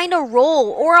I'll find a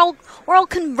role, or I'll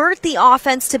convert the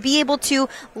offense to be able to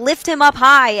lift him up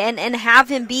high and have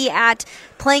him be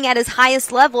playing at his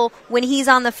highest level when he's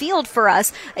on the field for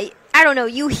us. I don't know.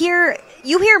 You hear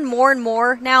more and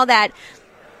more now that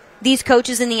these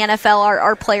coaches in the NFL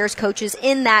are players' coaches,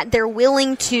 in that they're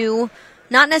willing to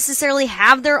not necessarily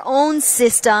have their own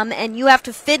system and you have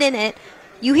to fit in it.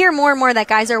 You hear more and more that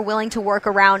guys are willing to work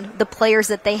around the players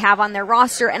that they have on their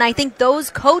roster, and I think those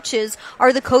coaches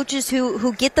are the coaches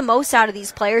who get the most out of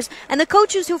these players, and the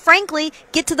coaches who, frankly,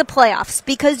 get to the playoffs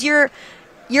because you're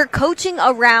coaching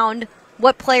around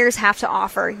what players have to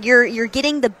offer. You're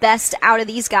getting the best out of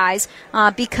these guys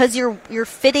because you're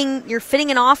fitting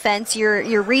an offense, you're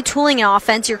retooling an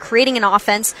offense, you're creating an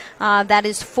offense that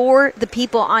is for the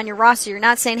people on your roster. You're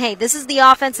not saying, hey, this is the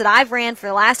offense that I've ran for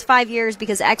the last 5 years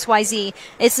because XYZ.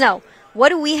 It's no, what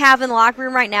do we have in the locker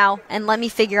room right now, and let me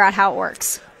figure out how it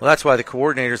works. Well, that's why the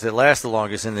coordinators that last the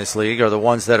longest in this league are the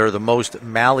ones that are the most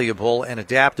malleable and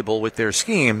adaptable with their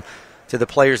scheme to the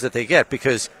players that they get,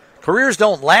 because careers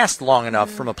don't last long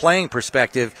enough from a playing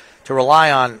perspective to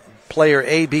rely on player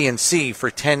A, B, and C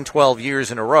for 10, 12 years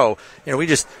in a row.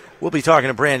 We'll be talking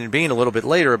to Brandon Beane a little bit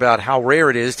later about how rare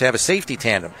it is to have a safety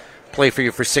tandem play for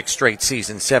you for 6 straight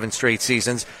seasons, 7 straight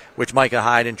seasons, which Micah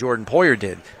Hyde and Jordan Poyer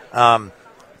did.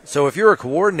 So if you're a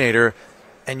coordinator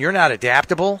and you're not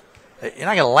adaptable, you're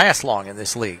not going to last long in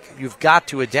this league. You've got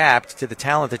to adapt to the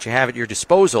talent that you have at your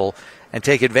disposal and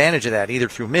take advantage of that, either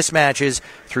through mismatches,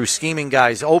 through scheming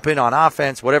guys open on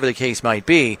offense, whatever the case might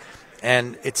be.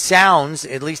 And it sounds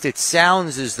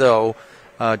as though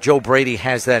Joe Brady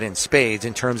has that in spades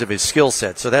in terms of his skill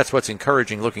set. So that's what's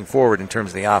encouraging looking forward in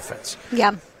terms of the offense.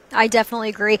 Yeah, I definitely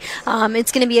agree.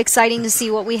 It's going to be exciting to see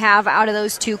what we have out of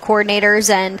those two coordinators,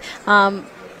 and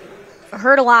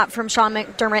heard a lot from Sean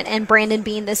McDermott and Brandon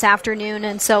Beane this afternoon,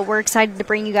 and so we're excited to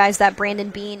bring you guys that Brandon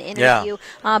Beane interview.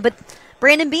 Yeah. But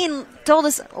Brandon Beane told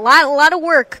us a lot of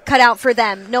work cut out for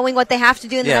them, knowing what they have to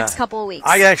do in the next couple of weeks.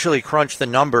 I actually crunched the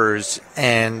numbers,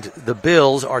 and the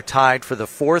Bills are tied for the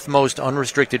 4th most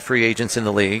unrestricted free agents in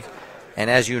the league. And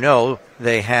as you know,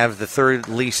 they have the 3rd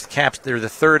least caps. They're the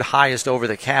 3rd highest over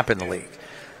the cap in the league.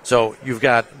 So you've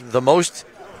got the most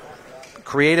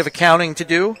creative accounting to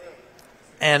do,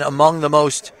 and among the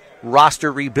most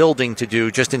roster rebuilding to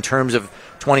do, just in terms of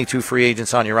 22 free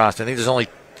agents on your roster. I think there's only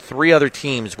 3 other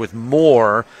teams with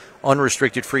more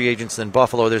unrestricted free agents than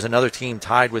Buffalo. There's another team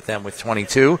tied with them with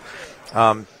 22.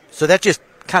 So that just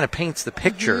kind of paints the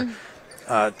picture.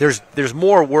 There's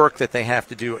more work that they have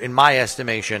to do, in my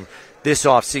estimation, this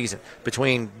offseason,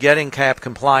 between getting cap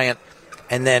compliant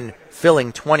and then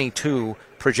filling 22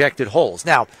 projected holes.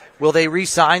 Now, will they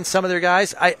re-sign some of their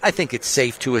guys? I think it's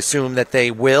safe to assume that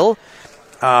they will.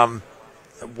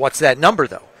 What's that number,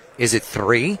 though? Is it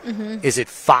 3? Is it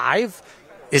 5?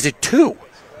 Is it 2?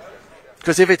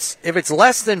 Because if it's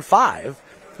less than 5,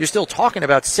 you're still talking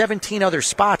about 17 other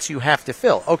spots you have to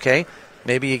fill. Okay,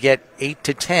 maybe you get 8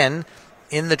 to 10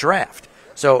 in the draft.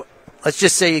 So let's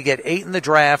just say you get 8 in the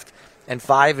draft and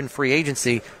 5 in free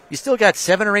agency. You still got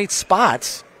 7 or 8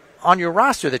 spots on your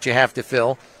roster that you have to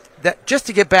fill, that just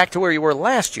to get back to where you were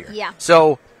last year. Yeah.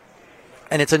 So,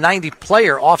 and it's a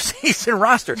 90-player off-season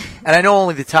roster. And I know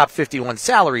only the top 51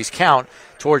 salaries count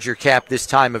towards your cap this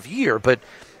time of year, but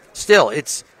still,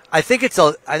 I think it's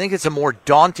a more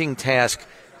daunting task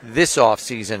this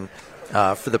offseason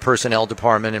for the personnel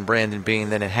department and Brandon Beane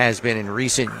than it has been in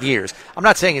recent years. I'm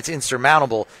not saying it's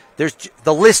insurmountable.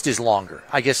 The list is longer,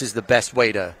 I guess, is the best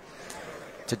way to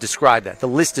describe that. The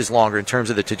list is longer in terms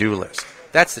of the to-do list.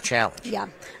 That's the challenge. Yeah.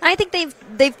 I think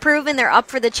they've proven they're up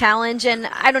for the challenge, and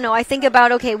I don't know, I think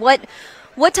about, okay, what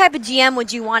type of GM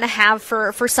would you want to have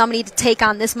for somebody to take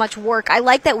on this much work? I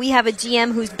like that we have a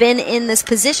GM who's been in this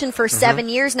position for 7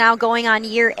 years now, going on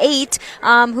year 8,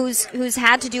 who's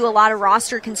had to do a lot of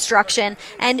roster construction,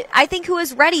 and I think who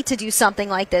is ready to do something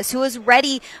like this, who is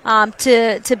ready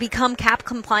to become cap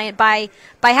compliant by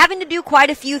having to do quite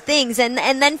a few things and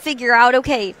then figure out,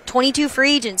 okay, 22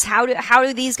 free agents, how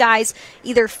do these guys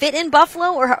either fit in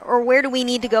Buffalo or where do we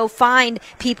need to go find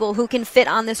people who can fit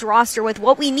on this roster with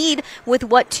what we need, with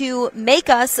what to make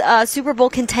us a Super Bowl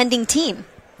contending team.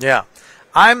 Yeah.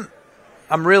 I'm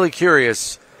really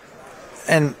curious,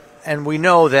 and we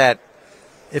know that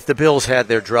if the Bills had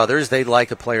their druthers, they'd like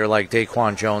a player like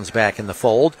Daquan Jones back in the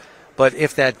fold, but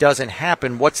if that doesn't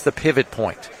happen, what's the pivot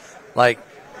point? Like,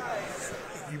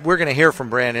 we're going to hear from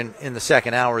Brandon in the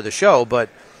second hour of the show, but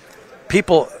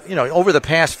people, over the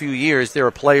past few years, there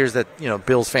are players that,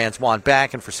 Bills fans want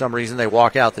back, and for some reason they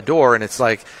walk out the door, and it's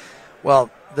like,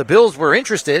 well, the Bills were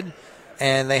interested,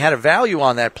 and they had a value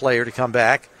on that player to come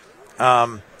back,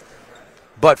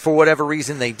 but for whatever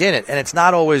reason they didn't. And it's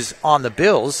not always on the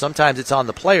Bills. Sometimes it's on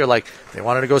the player. Like, they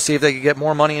wanted to go see if they could get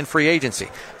more money in free agency.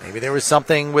 Maybe there was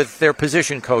something with their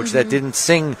position coach that didn't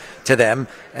sing to them,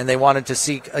 and they wanted to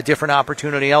seek a different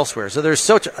opportunity elsewhere. So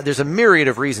there's a myriad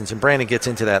of reasons, and Brandon gets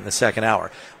into that in the second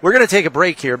hour. We're going to take a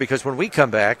break here because when we come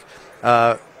back,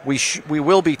 we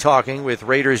will be talking with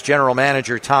Raiders general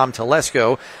manager Tom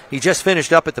Telesco. He just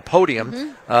finished up at the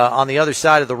podium on the other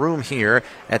side of the room here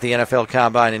at the NFL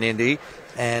Combine in Indy,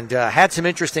 and had some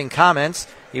interesting comments.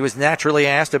 He was naturally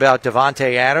asked about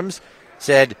Davante Adams,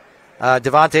 said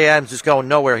Davante Adams is going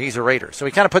nowhere, he's a Raider. So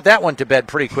he kind of put that one to bed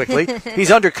pretty quickly. He's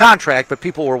under contract, but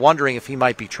people were wondering if he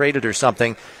might be traded or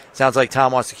something. Sounds like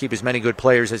Tom wants to keep as many good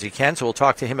players as he can, so we'll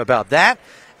talk to him about that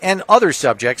and other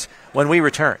subjects when we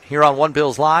return here on One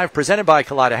Bills Live, presented by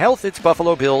Kaleida Health. It's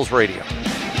Buffalo Bills Radio.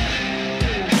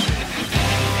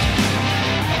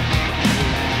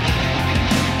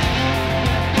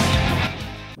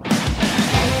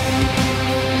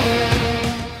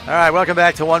 All right, welcome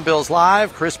back to One Bills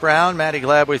Live. Chris Brown, Matty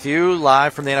Glab with you,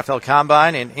 live from the NFL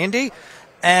Combine in Indy.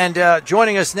 And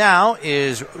joining us now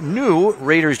is new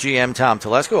Raiders GM Tom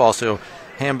Telesco, also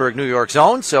Hamburg, New York's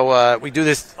own. So we do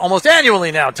this almost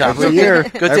annually now, Tom. Every year.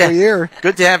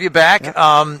 Good to have you back. Yep.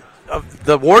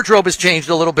 The wardrobe has changed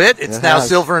a little bit. It's now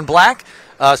silver and black.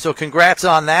 So congrats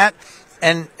on that.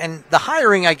 And the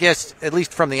hiring, I guess, at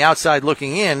least from the outside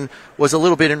looking in, was a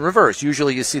little bit in reverse.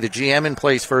 Usually you see the GM in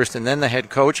place first and then the head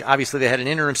coach. Obviously they had an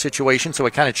interim situation, so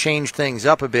it kind of changed things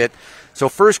up a bit. So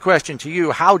first question to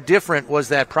you, how different was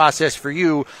that process for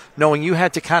you, knowing you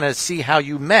had to kind of see how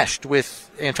you meshed with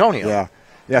Antonio?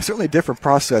 Yeah, certainly a different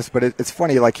process, but it's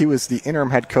funny, like he was the interim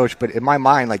head coach, but in my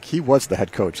mind, like he was the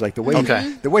head coach. Like the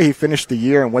way he finished the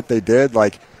year and what they did,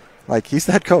 like he's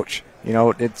the head coach.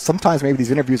 Sometimes maybe these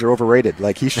interviews are overrated.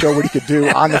 Like he showed what he could do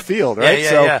on the field,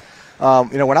 right?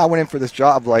 When I went in for this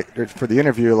job, for the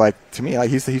interview, to me,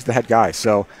 he's the head guy.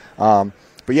 So, but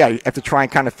yeah, you have to try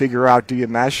and kind of figure out, do you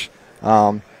mesh?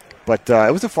 But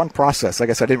it was a fun process. Like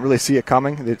I said, I didn't really see it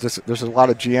coming. There's a lot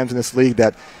of GMs in this league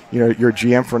that, you're a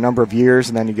GM for a number of years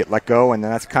and then you get let go, and then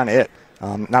that's kind of it.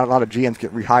 Not a lot of GMs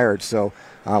get rehired, so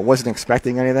wasn't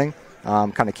expecting anything.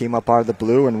 Kind of came up out of the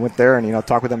blue and went there and,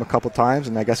 talked with them a couple times,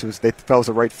 and I guess they felt it was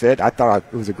a right fit. I thought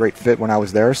it was a great fit when I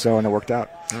was there, and it worked out.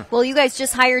 Well, you guys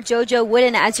just hired JoJo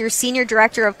Wooden as your senior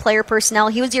director of player personnel.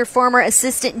 He was your former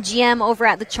assistant GM over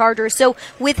at the Chargers. So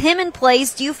with him in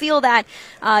place, do you feel that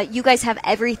you guys have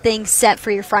everything set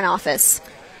for your front office?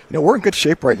 We're in good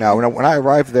shape right now. When I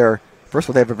arrived there, first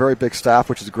of all, they have a very big staff,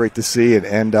 which is great to see,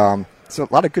 and so a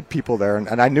lot of good people there.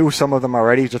 And I knew some of them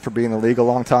already just for being in the league a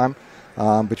long time.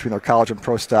 Between their college and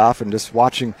pro staff, and just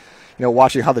watching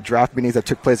how the draft meetings that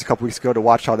took place a couple weeks ago, to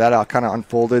watch how that kind of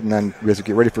unfolded, and then we had to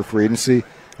get ready for free agency.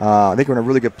 I think we're in a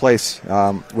really good place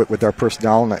with our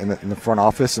personnel in the front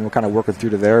office, and we're kind of working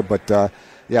through to there. But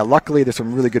luckily there's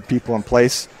some really good people in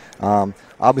place.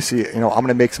 Obviously, I'm going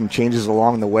to make some changes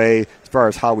along the way as far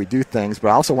as how we do things, but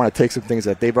I also want to take some things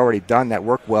that they've already done that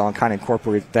work well and kind of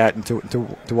incorporate that into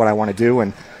what I want to do,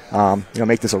 and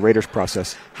make this a Raiders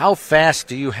process. How fast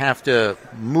do you have to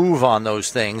move on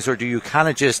those things, or do you kind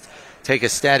of just take a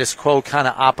status quo kind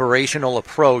of operational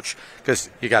approach because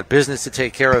you got business to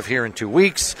take care of here in 2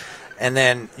 weeks, and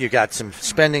then you got some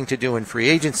spending to do in free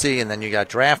agency, and then you got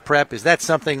draft prep. Is that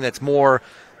something that's more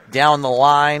down the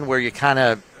line where you kind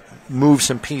of move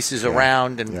some pieces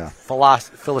around and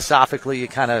philosophically you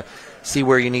kind of see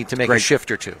where you need to make a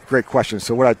shift or two? Great question.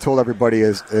 So what I told everybody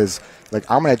is like,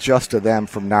 I'm going to adjust to them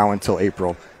from now until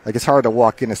April. Like, it's hard to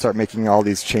walk in and start making all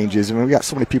these changes. I mean, we got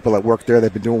so many people that work there.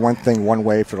 They've been doing one thing one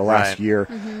way for the last year.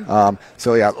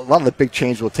 So a lot of the big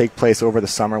changes will take place over the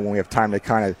summer when we have time to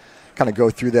kind of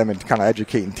go through them and kind of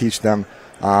educate and teach them.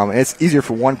 And it's easier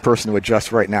for one person to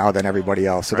adjust right now than everybody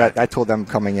else. So that I told them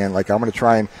coming in, like, I'm going to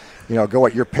try and go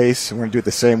at your pace. And we're going to do it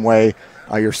the same way,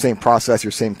 your same process,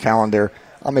 your same calendar.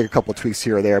 I'll make a couple of tweaks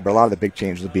here or there, but a lot of the big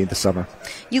changes will be in the summer.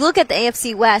 You look at the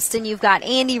AFC West, and you've got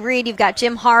Andy Reid, you've got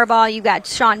Jim Harbaugh, you've got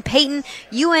Sean Payton.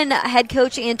 You and head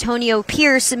coach Antonio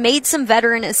Pierce made some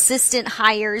veteran assistant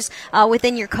hires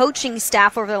within your coaching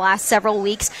staff over the last several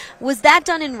weeks. Was that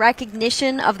done in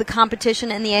recognition of the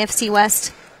competition in the AFC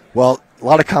West? Well, a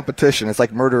lot of competition. It's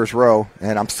like Murderer's Row,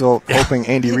 and I'm still hoping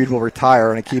Andy Reid will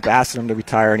retire, and I keep asking him to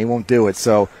retire, and he won't do it.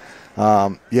 So, I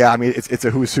mean, it's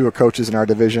a who's who of coaches in our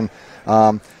division.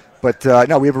 But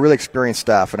no, we have a really experienced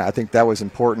staff, and I think that was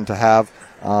important to have.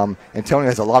 Antonio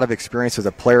has a lot of experience as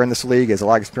a player in this league, has a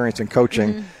lot of experience in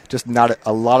coaching, just not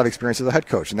a lot of experience as a head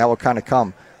coach, and that will kind of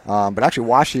come. But actually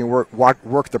watching him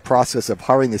work the process of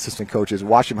hiring the assistant coaches,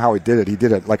 watch him how he did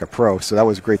it like a pro, so that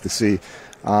was great to see.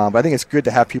 But I think it's good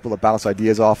to have people to bounce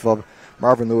ideas off of.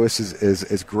 Marvin Lewis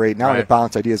is great, not only to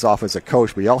bounce ideas off as a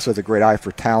coach, but he also has a great eye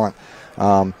for talent.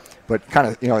 But kind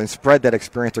of, and spread that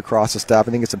experience across the staff.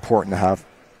 I think it's important to have.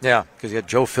 Yeah, because you got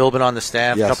Joe Philbin on the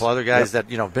staff, a couple other guys that,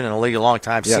 been in the league a long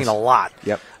time, seen a lot.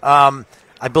 Yep.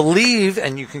 I believe,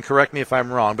 and you can correct me if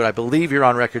I'm wrong, but I believe you're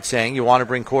on record saying you want to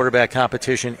bring quarterback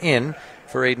competition in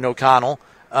for Aiden O'Connell.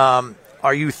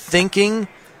 Are you thinking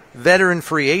veteran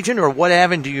free agent, or what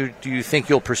avenue do you think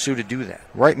you'll pursue to do that?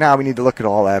 Right now, we need to look at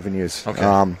all avenues.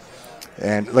 Okay.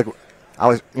 And look, I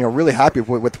was really happy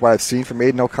with what I've seen from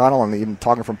Aiden O'Connell, and even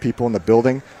talking from people in the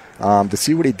building to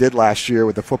see what he did last year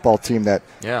with the football team. That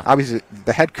obviously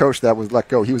the head coach that was let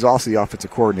go, he was also the offensive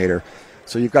coordinator.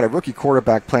 So you've got a rookie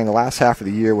quarterback playing the last half of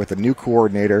the year with a new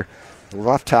coordinator. The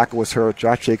left tackle was hurt.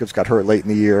 Josh Jacobs got hurt late in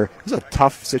the year. It was a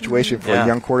tough situation for a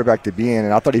young quarterback to be in,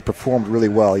 and I thought he performed really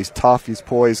well. He's tough. He's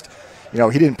poised. He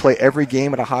didn't play every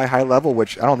game at a high level,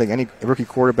 which I don't think any rookie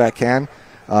quarterback can.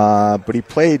 But he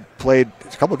played a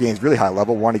couple of games really high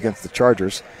level, one against the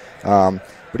Chargers. But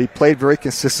he played very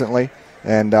consistently,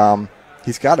 and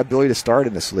he's got ability to start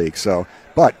in this league.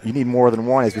 But you need more than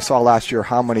one. As we saw last year,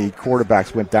 how many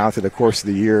quarterbacks went down through the course of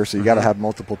the year, so you got to have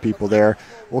multiple people there.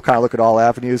 We'll kind of look at all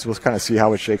avenues. We'll kind of see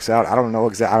how it shakes out. I don't know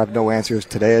exactly. I have no answers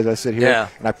today as I sit here,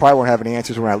 and I probably won't have any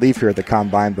answers when I leave here at the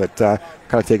Combine, but kind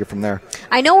of take it from there.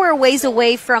 I know we're a ways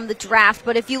away from the draft,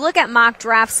 but if you look at mock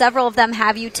drafts, several of them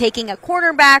have you taking a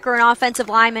quarterback or an offensive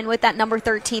lineman with that number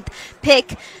 13th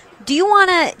pick. Do you want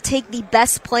to take the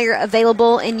best player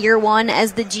available in year one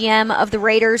as the GM of the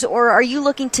Raiders, or are you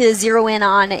looking to zero in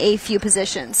on a few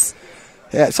positions?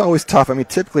 Yeah, it's always tough. I mean,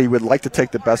 typically you would like to take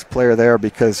the best player there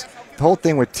because the whole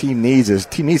thing with team needs is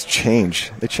team needs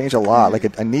change. They change a lot.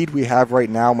 Like a need we have right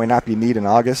now may not be a need in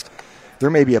August. There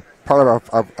may be a part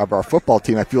of our football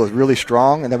team I feel is really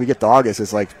strong, and then we get to August,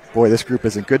 it's like, boy, this group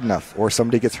isn't good enough, or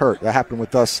somebody gets hurt. That happened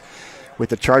with us with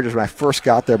the Chargers when I first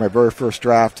got there, my very first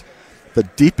draft. The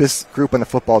deepest group on the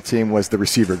football team was the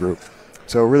receiver group.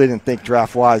 So really didn't think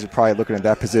draft-wise, we're probably looking at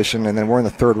that position. And then we're in the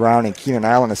third round, and Keenan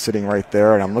Allen is sitting right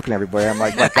there, and I'm looking at everybody. I'm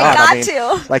like, my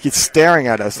God, like he's staring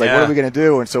at us. Like, what are we going to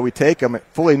do? And so we take him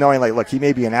fully knowing, like, look, he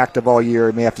may be inactive all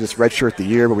year. He may have to just redshirt the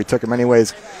year, but we took him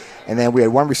anyways. And then we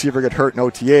had one receiver get hurt in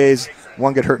OTAs,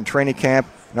 one get hurt in training camp.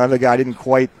 Another guy didn't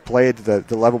quite play at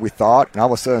the level we thought. And all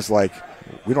of a sudden it's like,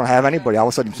 we don't have anybody. All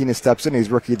of a sudden Keenan steps in, and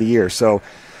he's rookie of the year. So,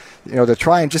 to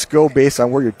try and just go based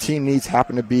on where your team needs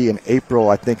happen to be in April,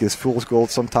 I think is fool's gold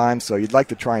sometimes. So you'd like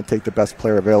to try and take the best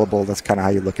player available. That's kind of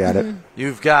how you look at it.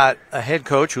 You've got a head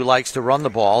coach who likes to run the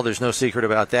ball. There's no secret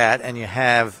about that. And you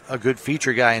have a good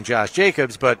feature guy in Josh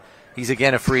Jacobs, but he's,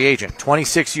 again, a free agent.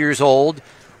 26 years old,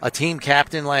 a team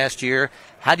captain last year.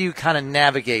 How do you kind of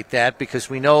navigate that? Because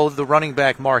we know the running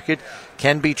back market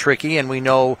can be tricky, and we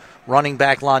know running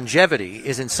back longevity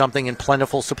isn't something in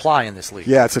plentiful supply in this league.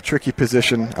 Yeah, it's a tricky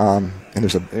position, and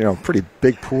there's a pretty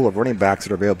big pool of running backs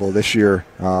that are available this year,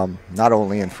 not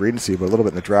only in free agency but a little bit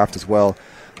in the draft as well.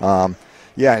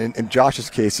 In Josh's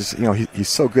case, he's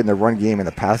so good in the run game and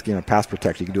the pass game and pass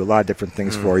protection. He can do a lot of different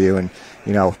things for you, and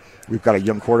we've got a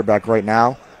young quarterback right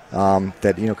now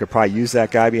that could probably use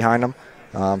that guy behind him.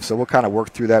 So we'll kind of work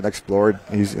through that and explore it.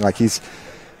 He's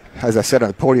as I said on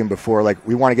the podium before, like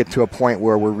we want to get to a point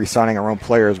where we're re-signing our own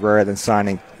players rather than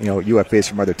signing, UFAs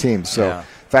from other teams. So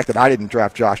the fact that I didn't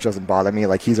draft Josh doesn't bother me.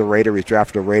 Like, he's a Raider. He's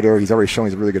drafted a Raider. He's already shown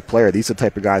he's a really good player. These are the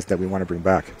type of guys that we want to bring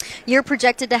back. You're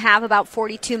projected to have about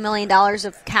 $42 million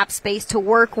of cap space to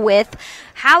work with.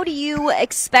 How do you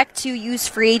expect to use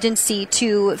free agency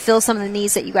to fill some of the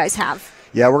needs that you guys have?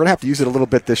 Yeah, we're going to have to use it a little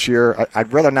bit this year.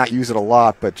 I'd rather not use it a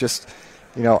lot, but just,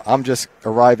 I'm just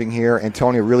arriving here.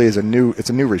 Antonio really is a new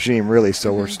regime, really,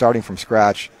 so we're starting from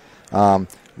scratch.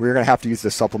 We're going to have to use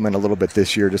the supplement a little bit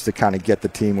this year just to kind of get the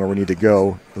team where we need to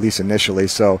go, at least initially.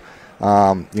 So,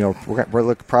 we're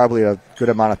looking probably at a good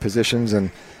amount of positions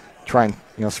and try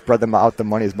and, spread them out the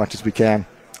money as much as we can.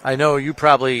 I know you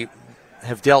probably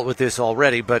have dealt with this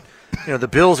already, but, the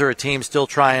Bills are a team still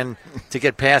trying to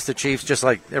get past the Chiefs, just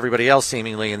like everybody else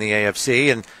seemingly in the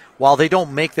AFC. And while they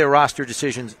don't make their roster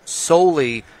decisions based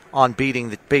solely on beating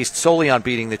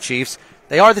the Chiefs,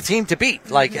 they are the team to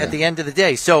beat, at the end of the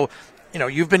day. So,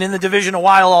 you've been in the division a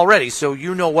while already, so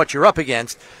you know what you're up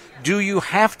against. Do you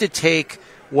have to take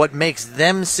what makes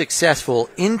them successful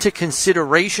into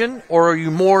consideration, or are you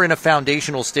more in a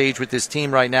foundational stage with this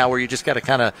team right now where you just got to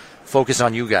kind of focus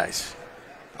on you guys?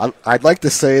 I'd like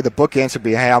to say the book answer would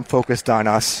be, hey, I'm focused on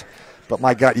us. But,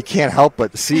 my God, you can't help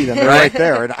but see them. They're right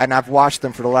there. And I've watched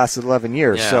them for the last 11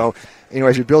 years. Yeah. So,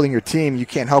 as you're building your team, you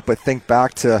can't help but think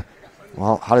back to,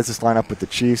 well, how does this line up with the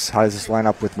Chiefs? How does this line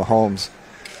up with Mahomes?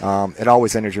 It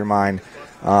always enters your mind.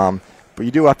 But you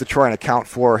do have to try and account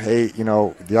for, hey,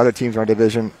 the other teams in our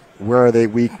division, where are they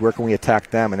weak? Where can we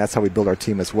attack them? And that's how we build our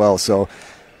team as well. So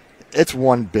it's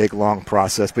one big, long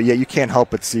process. But, yeah, you can't help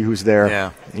but see who's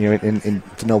there, and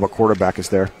to know what quarterback is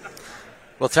there.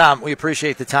 Well, Tom, we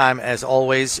appreciate the time as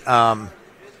always. Are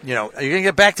you gonna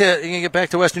get back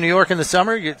to Western New York in the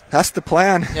summer? That's the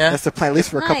plan. Yeah, that's the plan. At least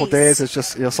for a couple days. It's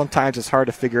just sometimes it's hard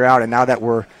to figure out. And now that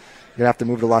we're gonna have to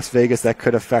move to Las Vegas, that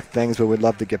could affect things. But we'd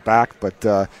love to get back.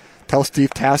 But tell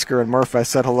Steve Tasker and Murph I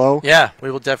said hello. Yeah,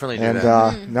 we will definitely do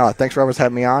that. And no, thanks for always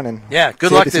having me on. And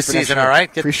good luck this season. All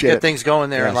right, get things going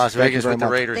there in Las Vegas with the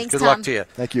Raiders. Thanks, good Tom. luck to you.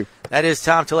 Thank you. That is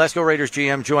Tom Telesco, Raiders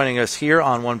GM, joining us here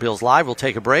on One Bills Live. We'll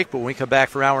take a break, but when we come back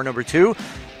for hour number 2,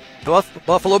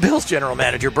 Buffalo Bills General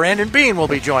Manager Brandon Beane will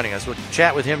be joining us. We'll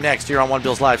chat with him next here on One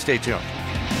Bills Live. Stay tuned.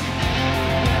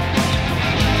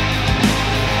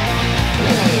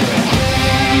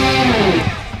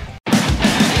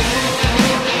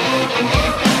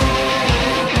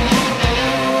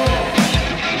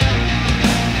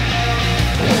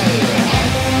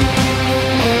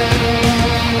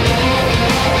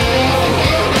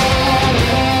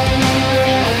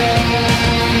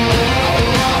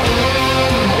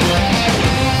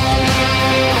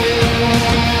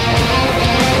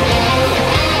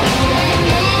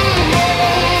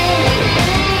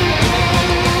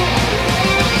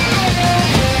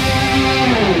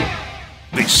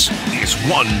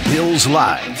 One Bills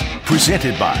Live,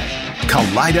 presented by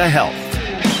Kaleida Health.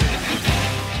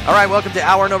 All right, welcome to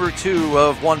hour number 2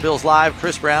 of One Bills Live.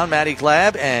 Chris Brown, Matty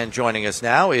Clabb, and joining us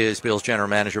now is Bills General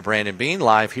Manager Brandon Beane,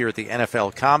 live here at the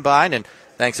NFL Combine. And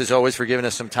thanks, as always, for giving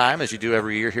us some time, as you do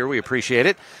every year here. We appreciate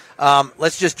it.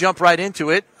 Let's just jump right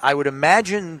into it. I would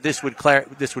imagine this would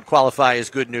qualify as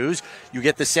good news. You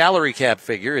get the salary cap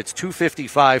figure. It's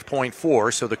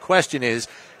 $255.4. So the question is,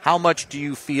 how much do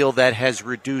you feel that has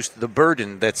reduced the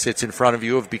burden that sits in front of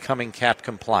you of becoming cap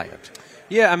compliant?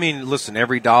 Yeah, I mean, listen,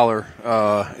 every dollar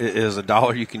is a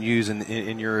dollar you can use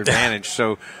in your advantage.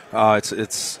 So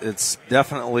it's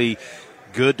definitely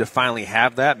good to finally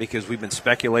have that, because we've been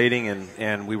speculating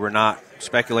and we were not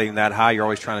speculating that high. You're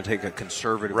always trying to take a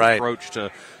conservative approach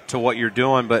to what you're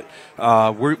doing. But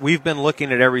we've been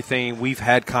looking at everything. We've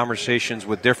had conversations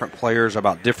with different players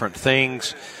about different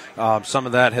things. Some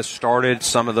of that has started.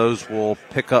 Some of those will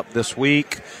pick up this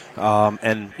week.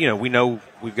 And, we know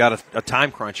we've got a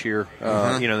time crunch here,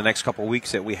 the next couple of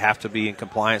weeks that we have to be in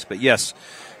compliance. But, yes,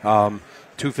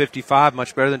 255,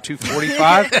 much better than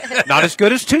 245. Not as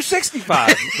good as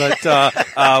 265. But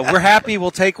we're happy.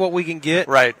 We'll take what we can get.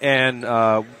 Right. And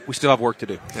we still have work to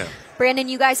do. Yeah. Brandon,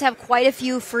 you guys have quite a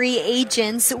few free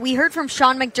agents. We heard from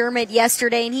Sean McDermott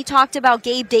yesterday, and he talked about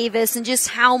Gabe Davis and just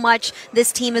how much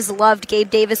this team has loved Gabe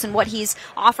Davis and what he's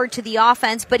offered to the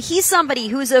offense. But he's somebody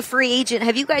who's a free agent.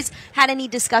 Have you guys had any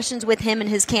discussions with him in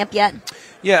his camp yet?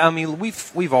 Yeah, I mean,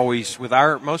 we've always, with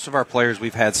most of our players,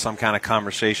 we've had some kind of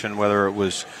conversation, whether it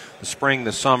was the spring,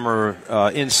 the summer,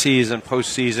 in season,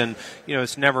 postseason.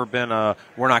 It's never been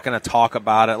we're not going to talk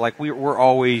about it. Like we're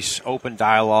always open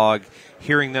dialogue,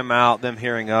 hearing them out, them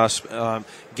hearing us.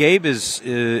 Gabe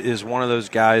is one of those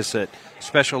guys that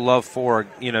special love for,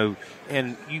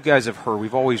 and you guys have heard,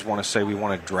 we've always want to say we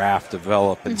want to draft,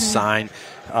 develop, and sign.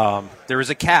 There is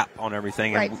a cap on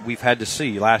everything, and we've had to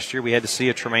see. Last year we had to see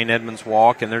a Tremaine Edmonds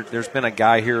walk, and there's been a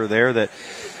guy here or there that,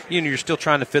 you're still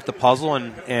trying to fit the puzzle,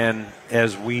 and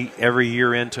as we every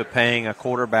year into paying a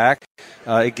quarterback,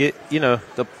 the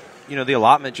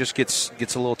allotment just gets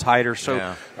a little tighter.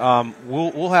 So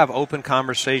we'll have open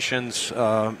conversations,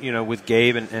 with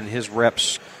Gabe and his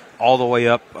reps all the way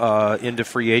up into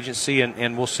free agency,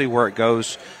 and we'll see where it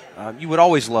goes. You would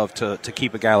always love to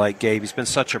keep a guy like Gabe. He's been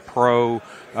such a pro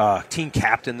team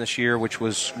captain this year, which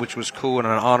was cool and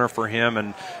an honor for him.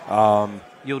 And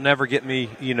you'll never get me,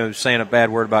 saying a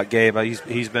bad word about Gabe.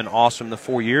 He's been awesome the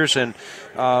 4 years, and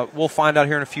we'll find out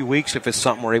here in a few weeks if it's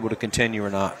something we're able to continue or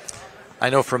not. I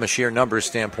know from a sheer numbers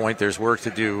standpoint, there's work to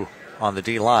do on the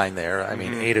D-line there. I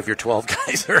mean, 8 of your 12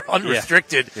 guys are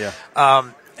unrestricted. Yeah.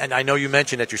 And I know you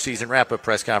mentioned at your season wrap-up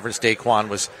press conference, Daquan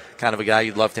was kind of a guy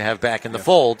you'd love to have back in the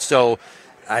fold. So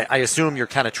I assume you're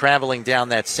kind of traveling down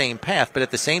that same path. But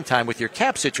at the same time, with your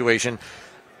cap situation,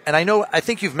 and I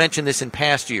think you've mentioned this in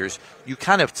past years, you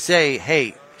kind of say,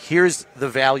 hey, here's the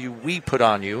value we put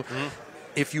on you.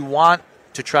 If you want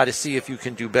to try to see if you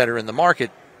can do better in the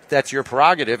market, that's your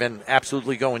prerogative, and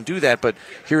absolutely go and do that. But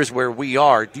here's where we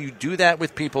are. Do you do that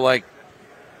with people like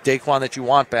Daquan that you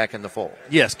want back in the fold?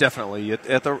 Yes, definitely.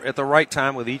 At the right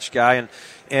time with each guy,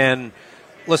 and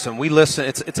listen, we listen.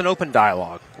 It's an open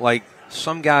dialogue. Like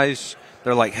some guys,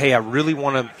 they're like, hey, I really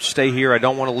want to stay here. I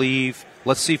don't want to leave.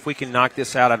 Let's see if we can knock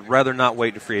this out. I'd rather not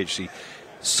wait to free agency.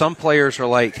 Some players are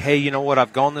like, hey, you know what?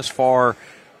 I've gone this far.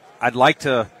 I want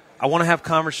to have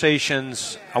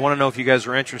conversations. I want to know if you guys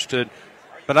are interested,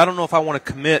 but I don't know if I want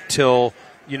to commit till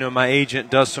my agent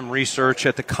does some research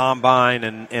at the combine,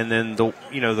 and then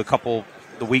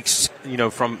the weeks,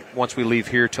 from once we leave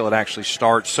here till it actually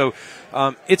starts. So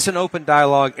it's an open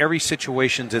dialogue. Every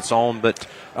situation's its own, but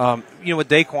with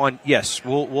Daquan, yes,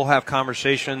 we'll have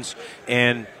conversations,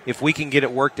 and if we can get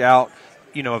it worked out,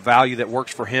 a value that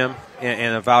works for him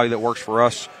and a value that works for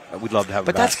us, we'd love to have.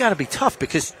 But that's got to be tough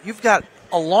because you've got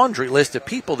a laundry list of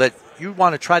people that you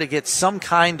want to try to get some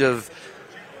kind of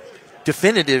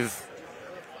definitive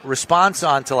response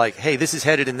on to, like, hey, this is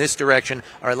headed in this direction.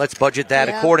 All right, let's budget that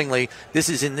accordingly. This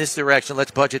is in this direction. Let's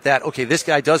budget that. Okay, this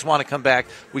guy does want to come back.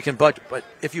 We can budget. But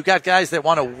if you've got guys that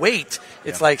want to wait,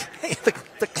 it's like, hey,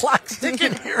 the clock's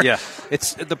ticking here. Yeah,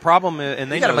 it's the problem,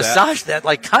 and they got to massage that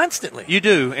like constantly. You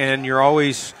do, and you're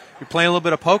playing a little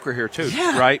bit of poker here too,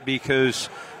 right? Because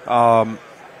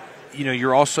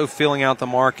you're also filling out the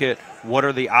market. What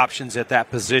are the options at that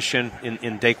position?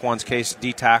 In Daquan's case,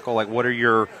 D tackle. Like, what are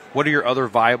your other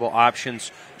viable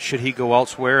options? Should he go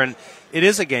elsewhere? And it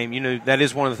is a game. That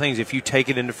is one of the things. If you take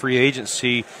it into free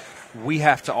agency, we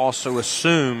have to also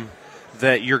assume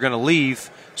that you're going to leave.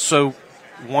 So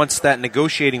once that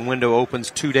negotiating window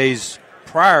opens 2 days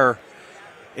prior,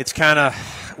 it's kind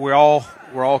of we're all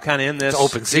kind of in this. It's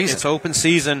open season. It's open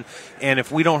season, and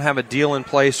if we don't have a deal in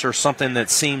place or something that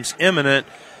seems imminent,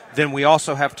 then we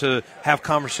also have to have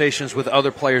conversations with other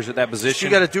players at that position.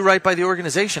 You got to do right by the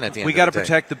organization at the end of the day. We got to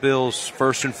protect the Bills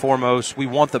first and foremost. We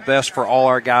want the best for all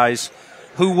our guys.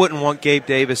 Who wouldn't want Gabe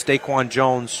Davis, Daquan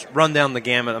Jones, run down the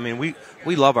gamut? I mean, we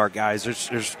love our guys.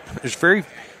 There's very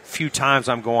few times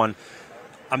I'm done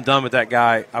with that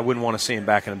guy. I wouldn't want to see him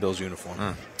back in a Bills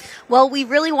uniform. Well, we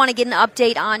really want to get an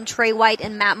update on Trey White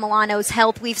and Matt Milano's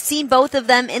health. We've seen both of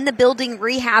them in the building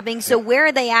rehabbing. So where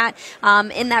are they at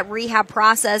in that rehab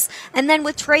process? And then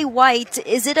with Trey White,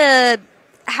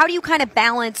 how do you kind of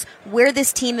balance where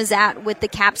this team is at with the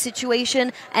cap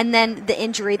situation and then the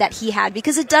injury that he had?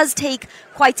 Because it does take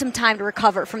quite some time to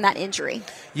recover from that injury.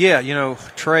 Yeah,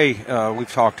 Trey,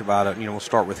 we've talked about it. We'll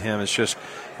start with him. It's just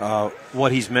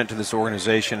what he's meant to this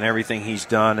organization and everything he's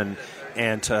done.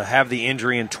 And to have the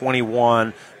injury in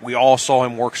 21, we all saw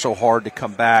him work so hard to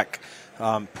come back.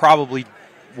 Probably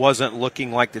wasn't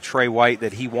looking like the Trey White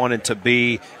that he wanted to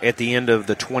be at the end of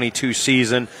the 22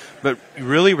 season. But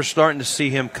really we're starting to see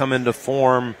him come into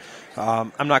form.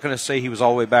 I'm not going to say he was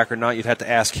all the way back or not. You'd have to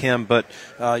ask him. But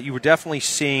you were definitely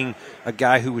seeing a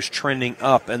guy who was trending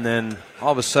up, and then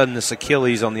all of a sudden this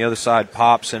Achilles on the other side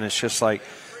pops, and it's just like,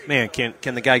 man,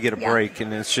 can the guy get a break?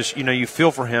 And it's just, you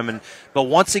feel for him. But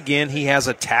once again, he has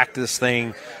attacked this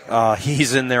thing.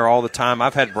 He's in there all the time.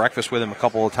 I've had breakfast with him a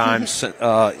couple of times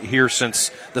here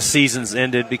since the season's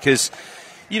ended because,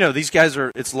 these guys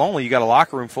it's lonely. You got a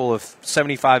locker room full of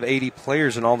 75, 80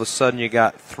 players, and all of a sudden you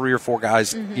got 3 or 4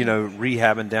 guys,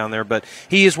 rehabbing down there. But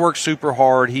he has worked super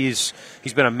hard. He's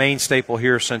been a main staple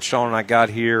here since Sean and I got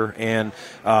here, and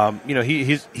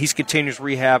he's continuous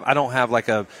rehab. I don't have like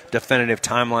a definitive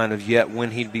timeline of yet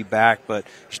when he'd be back, but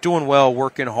he's doing well,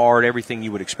 working hard, everything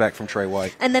you would expect from Trey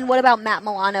White. And then what about Matt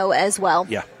Milano as well?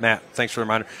 Yeah, Matt, thanks for the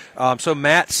reminder. So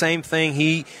Matt, same thing.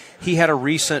 He had a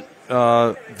recent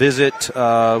visit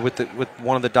with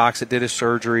one of the docs that did his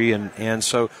surgery, and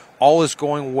so all is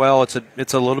going well. It's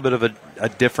a little bit of a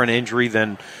different injury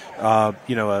than an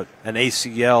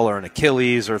ACL or an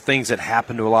Achilles or things that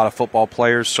happen to a lot of football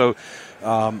players. So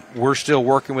we're still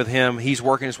working with him. He's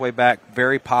working his way back,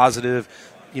 very positive,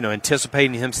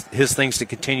 anticipating his things to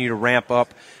continue to ramp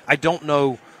up. I don't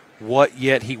know what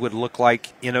yet he would look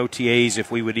like in OTAs, if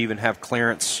we would even have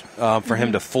clearance for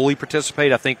him to fully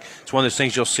participate. I think it's one of those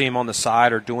things you'll see him on the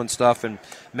side or doing stuff, and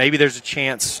maybe there's a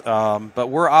chance. But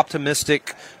we're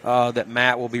optimistic that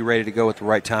Matt will be ready to go at the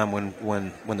right time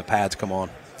when the pads come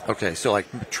on. Okay, so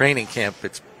like training camp,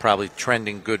 it's probably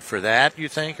trending good for that, you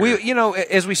think?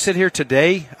 As we sit here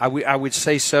today, I would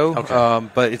say so. Okay.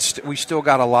 But we still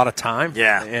got a lot of time.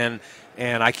 Yeah.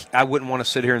 And I wouldn't want to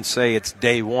sit here and say it's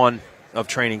day one of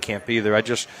training camp either. I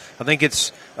think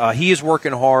it's he is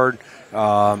working hard.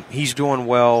 He's doing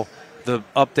well. The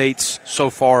updates so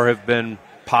far have been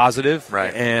positive.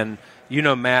 Right. And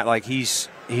Matt, like he's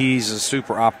a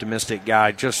super optimistic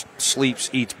guy. Just sleeps,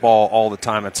 eats ball all the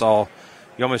time. It's all.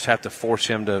 You almost have to force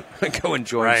him to go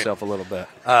enjoy himself a little bit.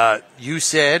 You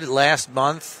said last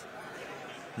month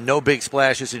no big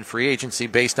splashes in free agency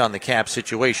based on the cap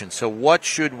situation. So what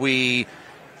should we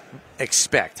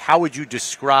expect? How would you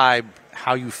describe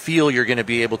how you feel you're going to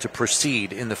be able to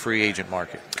proceed in the free agent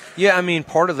market? Yeah, I mean,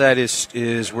 part of that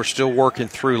is we're still working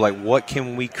through, like, what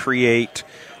can we create?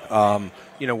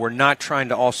 We're not trying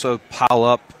to also pile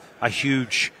up a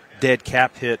huge dead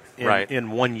cap hit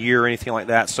in 1 year or anything like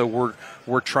that. So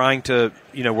we're trying to,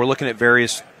 we're looking at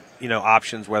various,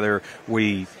 options, whether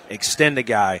we extend a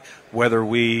guy, whether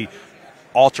we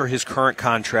alter his current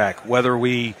contract, whether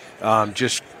we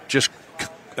just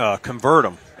convert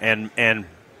him and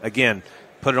again,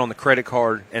 put it on the credit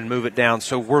card and move it down.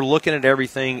 So we're looking at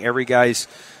everything. Every guy's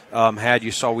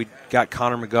you saw we got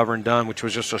Connor McGovern done, which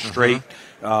was just a straight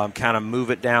kind of move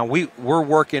it down. We're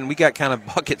working. We got kind of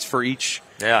buckets for each.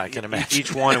 Yeah, I can imagine.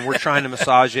 Each one, and we're trying to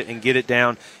massage it and get it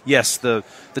down. Yes, the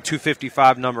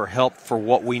 255 number helped for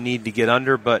what we need to get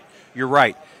under, but you're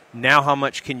right. Now how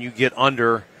much can you get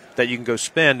under that you can go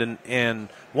spend? And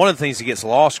one of the things that gets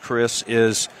lost, Chris,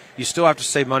 is you still have to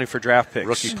save money for draft picks.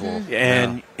 Rookie pool.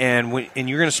 And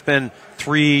you're going to spend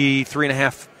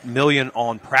 $3.5 million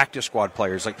on practice squad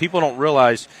players. Like, people don't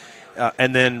realize,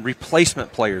 and then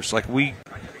replacement players. Like,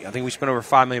 I think we spent over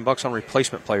 $5 million on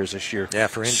replacement players this year. Yeah,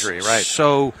 for injury, right.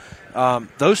 So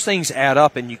those things add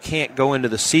up, and you can't go into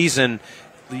the season,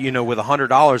 with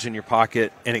 $100 in your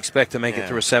pocket and expect to make it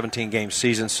through a 17-game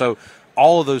season. So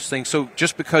all of those things. So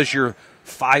just because you're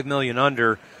 $5 million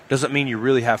under doesn't mean you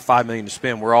really have $5 million to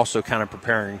spend. We're also kind of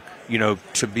preparing,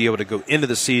 to be able to go into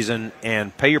the season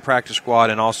and pay your practice squad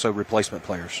and also replacement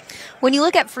players. When you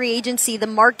look at free agency, the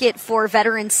market for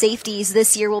veteran safeties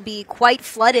this year will be quite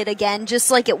flooded again,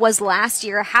 just like it was last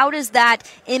year. How does that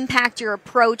impact your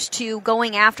approach to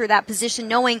going after that position,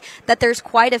 knowing that there's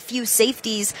quite a few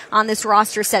safeties on this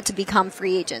roster set to become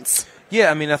free agents?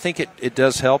 Yeah, I mean, I think it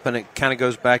does help, and it kind of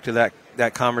goes back to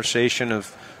that conversation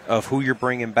of who you're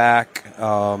bringing back,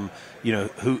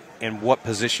 who and what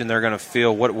position they're going to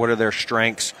fill, what are their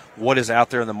strengths, what is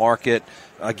out there in the market.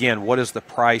 Again, what is the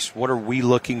price? What are we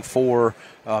looking for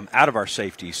out of our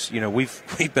safeties?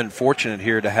 We've been fortunate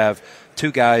here to have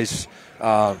two guys,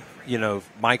 Micah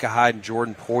Hyde and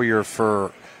Jordan Poyer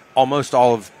for almost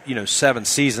all of 7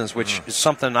 seasons, which is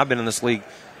something I've been in this league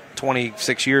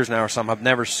 26 years now or something. I've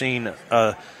never seen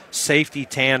a safety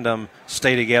tandem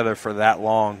stay together for that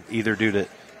long, either due to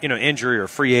injury or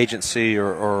free agency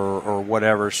or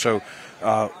whatever. So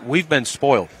we've been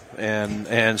spoiled,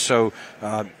 and so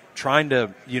trying to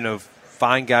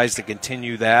find guys to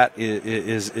continue that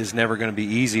is never going to be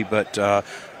easy. But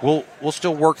we'll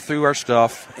still work through our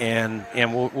stuff, and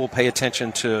we'll pay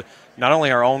attention to not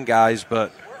only our own guys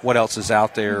but what else is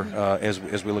out there as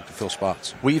we look to fill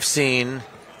spots. We've seen,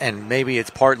 and maybe it's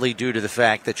partly due to the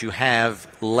fact that you have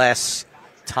less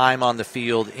time on the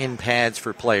field in pads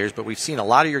for players, but we've seen a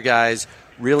lot of your guys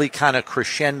really kind of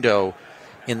crescendo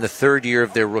in the third year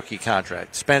of their rookie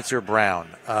contract. Spencer Brown,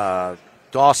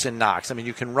 Dawson Knox. I mean,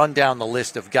 you can run down the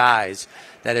list of guys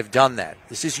that have done that.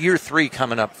 This is year 3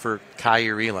 coming up for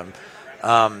Kaiir Elam.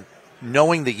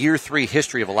 knowing the year 3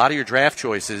 history of a lot of your draft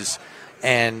choices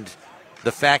and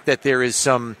the fact that there is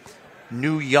some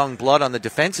new young blood on the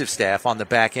defensive staff on the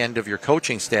back end of your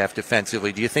coaching staff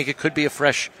defensively, do you think it could be a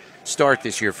fresh start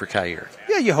this year for Kyer?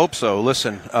 Yeah, you hope so.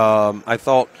 Listen, I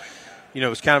thought, it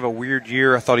was kind of a weird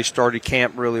year. I thought he started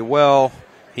camp really well.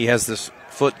 He has this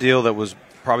foot deal that was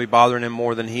probably bothering him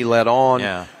more than he let on.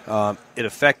 Yeah. It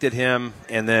affected him,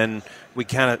 and then we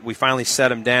finally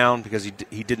set him down because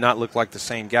he did not look like the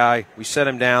same guy. We set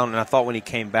him down, and I thought when he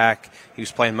came back, he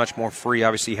was playing much more free.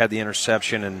 Obviously, he had the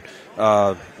interception,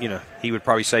 and he would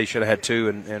probably say he should have had 2,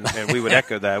 and we would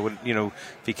echo that.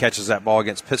 If he catches that ball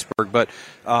against Pittsburgh. But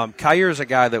Kyer is a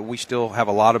guy that we still have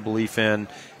a lot of belief in,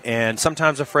 and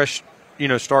sometimes a fresh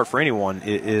start for anyone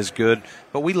is good.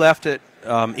 But we left it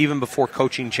even before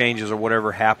coaching changes or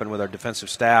whatever happened with our defensive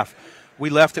staff. We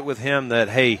left it with him that,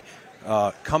 hey,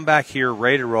 come back here,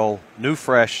 ready to roll, new,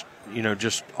 fresh,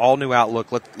 just all new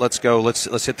outlook. Let's go.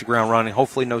 Let's hit the ground running.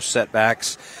 Hopefully, no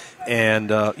setbacks. And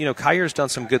Kyer's done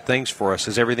some good things for us.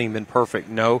 Has everything been perfect?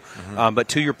 No. Mm-hmm. But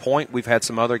to your point, we've had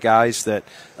some other guys that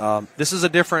this is a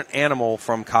different animal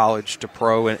from college to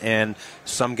pro, and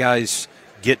some guys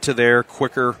get to there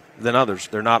quicker than others.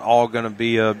 They're not all going to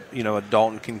be a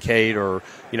Dalton Kincaid or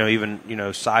even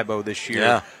Cybo this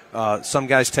year. Yeah. Some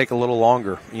guys take a little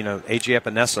longer. AJ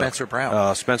Epinesa,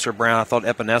 Spencer Brown. I thought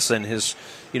Epinesa in his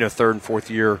 3rd and 4th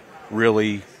year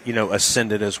really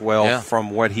ascended as well from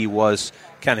what he was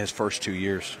kind of his first 2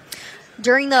 years.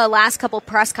 During the last couple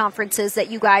press conferences that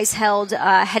you guys held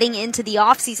heading into the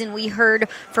offseason, we heard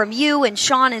from you and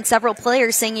Sean and several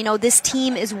players saying, this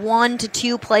team is 1 to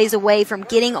 2 plays away from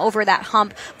getting over that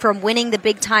hump, from winning the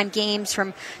big-time games,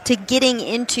 to getting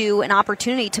into an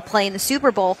opportunity to play in the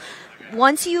Super Bowl.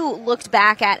 Once you looked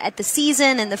back at the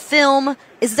season and the film,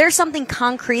 is there something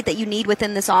concrete that you need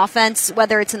within this offense,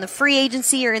 whether it's in the free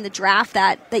agency or in the draft,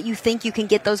 that you think you can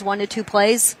get those 1 to 2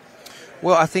 plays?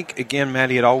 Well, I think, again,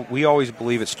 Maddie, we always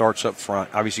believe it starts up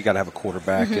front. Obviously, you got to have a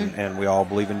quarterback, Mm-hmm. and we all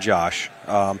believe in Josh.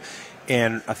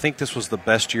 And I think this was the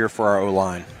best year for our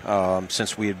O-line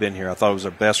since we had been here. I thought it was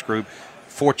our best group.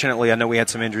 Fortunately, I know we had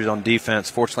some injuries on defense.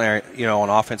 Fortunately, on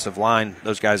offensive line,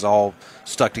 those guys all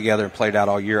stuck together and played out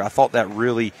all year. I thought that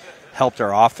really helped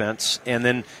our offense. And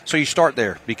then, so you start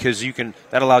there because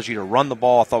that allows you to run the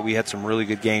ball. I thought we had some really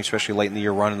good games, especially late in the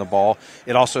year running the ball.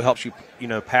 It also helps you,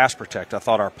 pass protect. I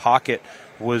thought our pocket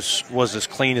was as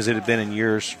clean as it had been in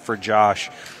years for Josh,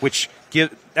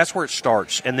 that's where it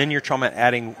starts. And then you're talking about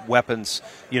adding weapons,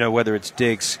 whether it's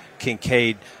Diggs,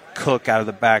 Kincaid, Cook out of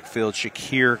the backfield,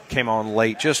 Shakir came on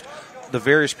late, just the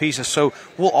various pieces. So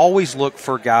we'll always look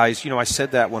for guys. I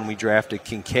said that when we drafted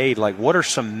Kincaid, like what are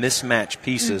some mismatch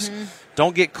pieces? Mm-hmm.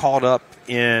 Don't get caught up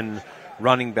in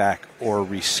running back or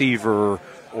receiver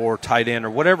or tight end or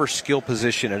whatever skill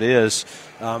position it is.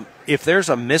 If there's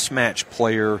a mismatch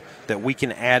player that we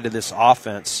can add to this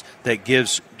offense that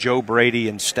gives Joe Brady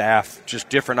and staff just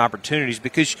different opportunities,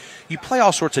 because you play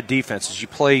all sorts of defenses. You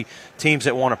play teams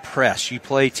that want to press. You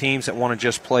play teams that want to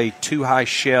just play too high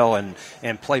shell and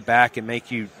play back and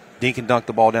make you dink and dunk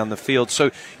the ball down the field.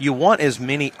 So you want as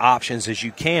many options as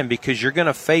you can because you're going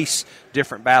to face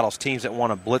different battles, teams that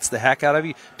want to blitz the heck out of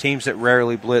you, teams that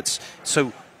rarely blitz.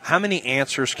 So how many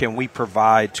answers can we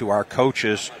provide to our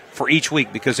coaches for each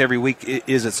week? Because every week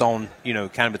is its own,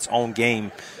 kind of its own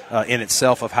game in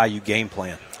itself of how you game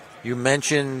plan. You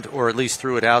mentioned, or at least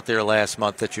threw it out there last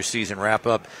month at your season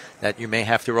wrap-up, that you may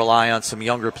have to rely on some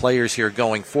younger players here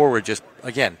going forward, just,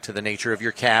 again, to the nature of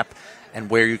your cap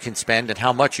and where you can spend and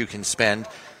how much you can spend.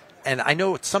 And I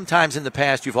know sometimes in the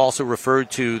past you've also referred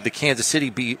to the Kansas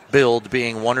City build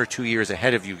being 1 or 2 years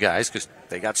ahead of you guys because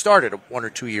they got started 1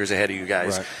 or 2 years ahead of you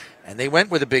guys. Right. And they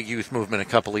went with a big youth movement a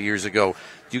couple of years ago.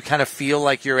 Do you kind of feel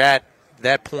like you're at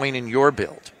that point in your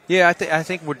build? Yeah, I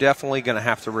think we're definitely going to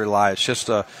have to rely. It's just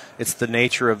it's the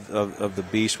nature of the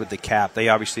beast with the cap. They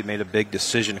obviously made a big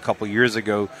decision a couple of years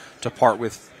ago to part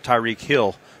with Tyreek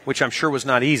Hill, which I'm sure was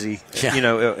not easy.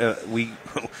 Yeah.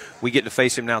 We get to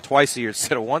face him now twice a year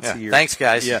instead of once a year. Thanks,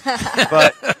 guys. Yeah,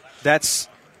 but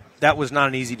that was not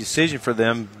an easy decision for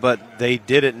them, but they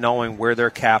did it knowing where their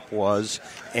cap was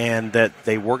and that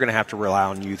they were going to have to rely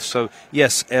on youth. So,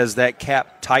 yes, as that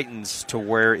cap tightens to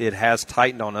where it has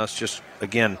tightened on us, just,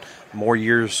 again, more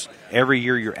years, every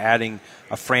year you're adding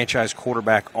a franchise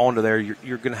quarterback onto there,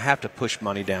 you're going to have to push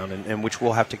money down, and which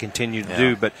we'll have to continue to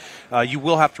do. But you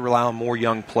will have to rely on more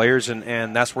young players,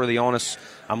 and that's where the onus,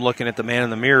 I'm looking at the man in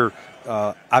the mirror,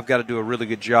 I've got to do a really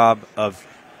good job of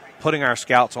putting our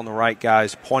scouts on the right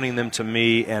guys, pointing them to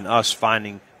me and us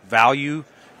finding value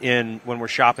in when we're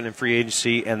shopping in free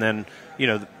agency, and then,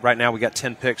 right now we got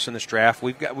 10 picks in this draft.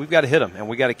 We've got to hit them, and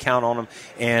we got to count on them.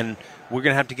 And we're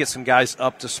going to have to get some guys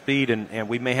up to speed, and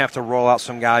we may have to roll out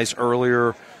some guys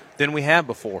earlier than we have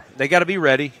before. They got to be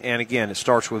ready, and again, it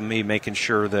starts with me making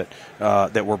sure that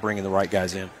we're bringing the right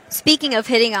guys in. Speaking of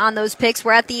hitting on those picks,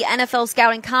 we're at the NFL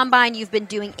Scouting Combine. You've been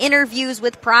doing interviews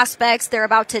with prospects. They're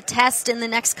about to test in the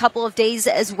next couple of days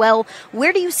as well.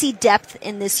 Where do you see depth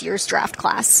in this year's draft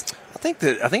class? I think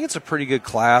it's a pretty good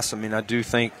class. I mean, I do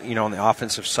think, on the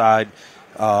offensive side,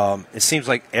 it seems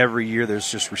like every year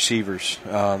there's just receivers.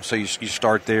 So you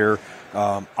start there.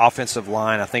 Offensive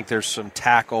line, I think there's some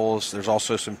tackles. There's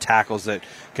also some tackles that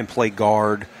can play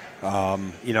guard.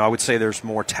 I would say there's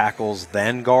more tackles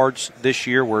than guards this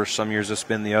year, where some years it's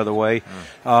been the other way.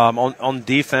 On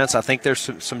defense, I think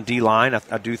there's some D-line.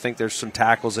 I do think there's some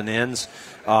tackles and ends.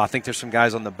 I think there's some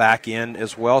guys on the back end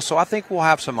as well. So I think we'll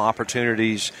have some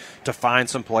opportunities to find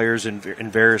some players in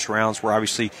various rounds. We're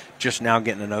obviously just now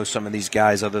getting to know some of these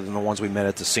guys other than the ones we met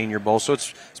at the Senior Bowl. So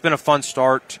it's been a fun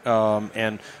start,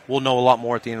 and we'll know a lot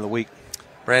more at the end of the week.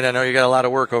 Brandon, I know you got a lot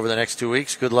of work over the next 2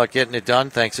 weeks. Good luck getting it done.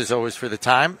 Thanks, as always, for the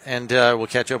time. And we'll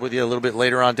catch up with you a little bit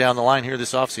later on down the line here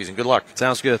this offseason. Good luck.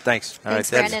 Sounds good. Thanks. All right,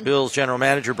 that's Bills General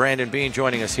Manager Brandon Beane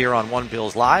joining us here on One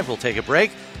Bills Live. We'll take a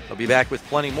break. We'll be back with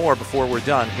plenty more before we're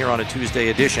done here on a Tuesday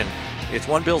edition. It's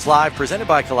One Bills Live, presented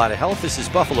by Kaleida Health. This is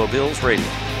Buffalo Bills Radio.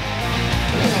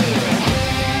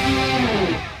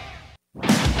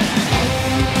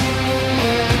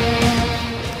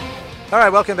 All right,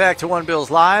 welcome back to One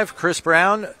Bills Live. Chris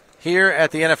Brown here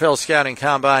at the NFL Scouting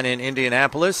Combine in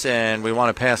Indianapolis, and we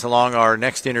want to pass along our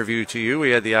next interview to you.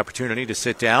 We had the opportunity to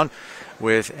sit down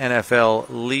with NFL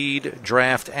lead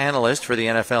draft analyst for the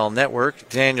NFL Network,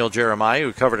 Daniel Jeremiah,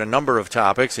 who covered a number of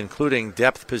topics, including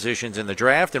depth positions in the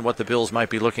draft and what the Bills might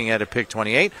be looking at pick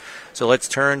 28. So let's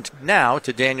turn now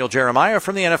to Daniel Jeremiah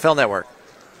from the NFL Network.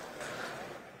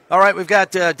 All right, we've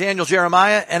got Daniel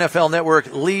Jeremiah, NFL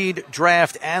Network lead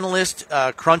draft analyst,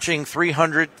 crunching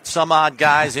 300-some-odd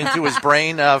guys into his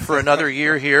brain for another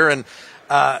year here. And,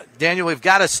 Daniel, we've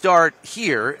got to start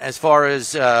here as far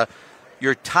as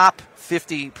your top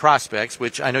 50 prospects,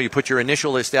 which I know you put your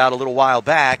initial list out a little while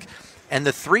back, and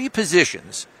the three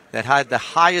positions that had the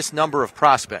highest number of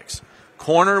prospects: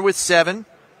 corner with 7,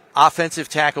 offensive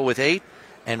tackle with 8,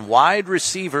 and wide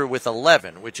receiver with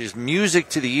 11, which is music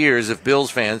to the ears of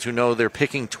Bills fans who know they're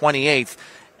picking 28th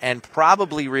and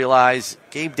probably realize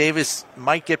Gabe Davis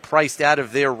might get priced out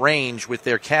of their range with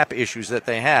their cap issues that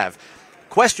they have.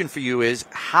 Question for you is,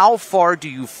 how far do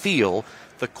you feel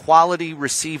the quality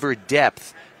receiver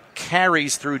depth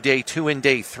carries through day 2 and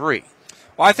day 3?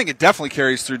 Well, I think it definitely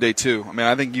carries through day 2. I mean,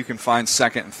 I think you can find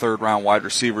second and third round wide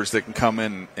receivers that can come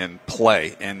in and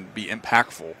play and be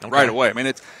impactful right away. I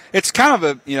mean, it's kind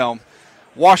of a,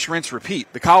 wash, rinse,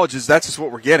 repeat. The colleges, that's just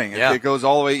what we're getting. Yeah. It goes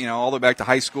all the way, all the way back to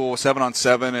high school,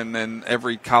 7-on-7, and then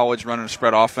every college running a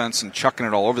spread offense and chucking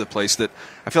it all over the place. That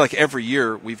I feel like every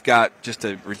year we've got just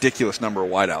a ridiculous number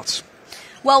of wideouts.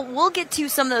 Well, we'll get to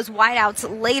some of those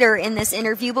wideouts later in this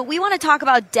interview, but we want to talk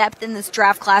about depth in this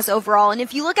draft class overall. And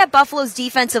if you look at Buffalo's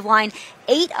defensive line,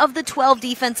 8 of the 12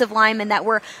 defensive linemen that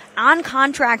were on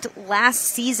contract last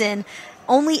season,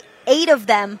 only 8 of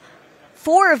them,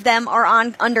 4 of them are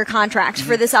under contract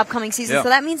for this upcoming season. Yeah. So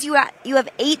that means you have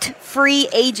 8 free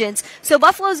agents. So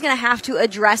Buffalo's going to have to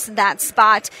address that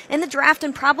spot in the draft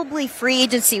and probably free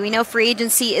agency. We know free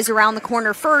agency is around the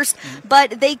corner first,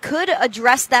 but they could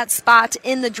address that spot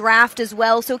in the draft as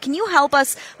well. So can you help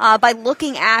us by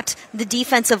looking at the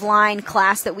defensive line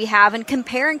class that we have and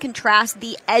compare and contrast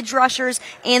the edge rushers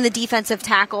and the defensive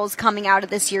tackles coming out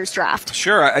of this year's draft?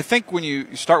 Sure. I think when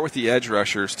you start with the edge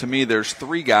rushers, to me there's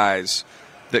 3 guys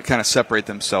that kind of separate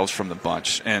themselves from the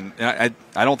bunch. And I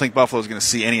don't think Buffalo's going to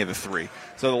see any of the 3.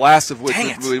 So the last of which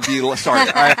would be, sorry,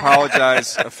 I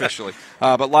apologize officially.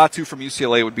 But Latu from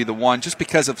UCLA would be the one, just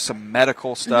because of some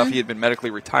medical stuff. He had been medically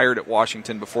retired at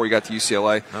Washington before he got to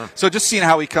UCLA. So just seeing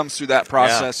how he comes through that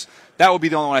process, that would be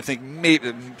the only one I think,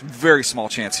 maybe very small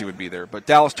chance he would be there. But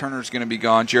Dallas Turner's going to be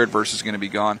gone. Jared Verse is going to be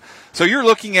gone. So you're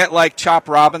looking at like Chop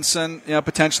Robinson,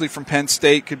 potentially from Penn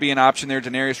State could be an option there.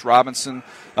 Denarius Robinson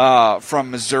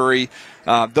from Missouri.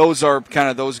 Those are kind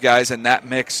of those guys in that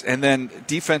mix. And then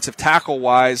defensive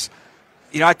tackle-wise,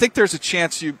 I think there's a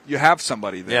chance you have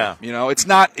somebody there. Yeah. It's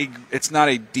not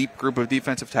a deep group of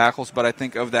defensive tackles, but I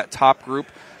think of that top group,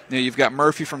 you've got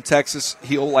Murphy from Texas.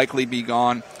 He'll likely be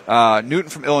gone. Newton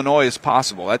from Illinois is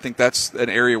possible. I think that's an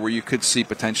area where you could see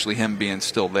potentially him being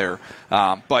still there.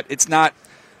 But it's not,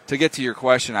 to get to your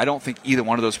question, I don't think either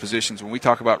one of those positions, when we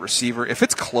talk about receiver, if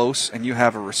it's close and you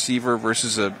have a receiver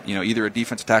versus either a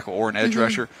defensive tackle or an edge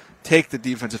rusher, take the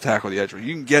defensive tackle, the edge rusher.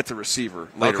 You can get the receiver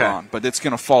later on, but it's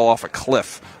going to fall off a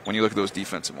cliff when you look at those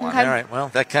defensive lines. All right, well,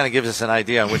 that kind of gives us an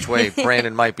idea on which way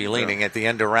Brandon might be leaning at the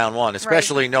end of round one,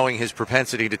 especially knowing his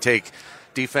propensity to take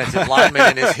defensive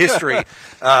linemen in his history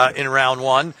in round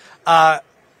one.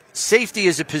 Safety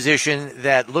is a position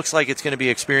that looks like it's going to be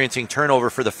experiencing turnover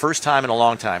for the first time in a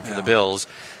long time for the Bills.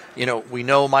 You know, we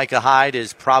know Micah Hyde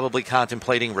is probably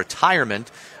contemplating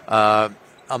retirement,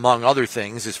 among other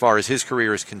things, as far as his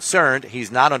career is concerned.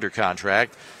 He's not under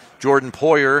contract. Jordan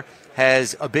Poyer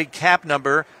has a big cap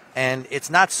number, and it's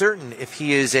not certain if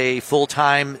he is a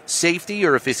full-time safety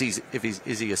or if is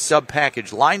he a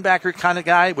sub-package linebacker kind of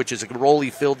guy, which is a role he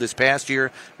filled this past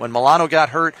year when Milano got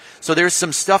hurt. So there's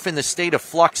some stuff in the state of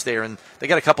flux there, and they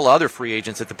got a couple of other free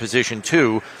agents at the position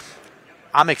too.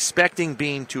 I'm expecting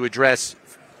Beane to address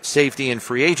safety and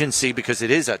free agency because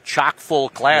it is a chock-full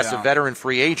class of veteran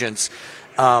free agents.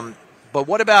 But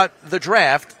what about the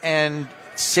draft and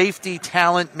safety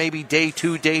talent, maybe day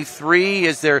 2, day 3?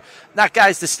 Is there not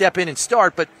guys to step in and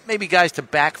start, but maybe guys to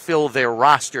backfill their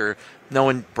roster,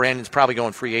 knowing Brandon's probably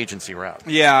going free agency route?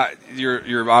 Yeah,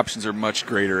 your options are much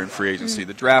greater in free agency.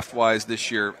 The draft-wise this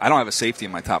year, I don't have a safety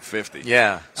in my top 50.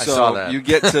 Yeah, I saw that. So you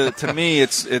get to me,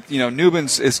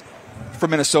 Newbins is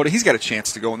from Minnesota. He's got a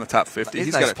chance to go in the top 50.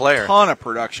 He's got a player. Ton of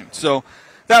production. So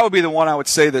that would be the one I would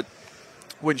say that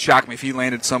wouldn't shock me if he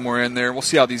landed somewhere in there. We'll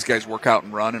see how these guys work out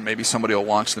and run, and maybe somebody will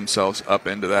launch themselves up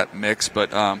into that mix.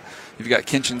 But you've got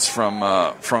Kinchins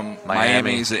from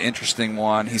Miami. He's an interesting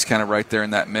one. He's kind of right there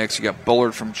in that mix. You got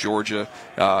Bullard from Georgia.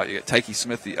 You got Tyke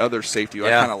Smith, the other safety, who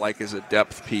I kind of like as a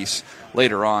depth piece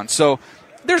later on. So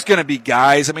there's going to be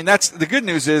guys. I mean, that's the good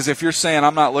news is if you're saying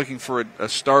I'm not looking for a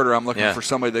starter, I'm looking for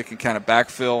somebody that can kind of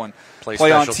backfill and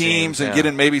play on teams and get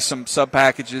in maybe some sub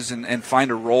packages and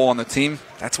find a role on the team.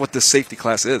 That's what this safety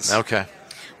class is. Okay.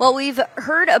 Well, we've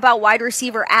heard about wide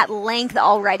receiver at length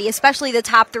already, especially the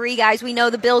top 3 guys. We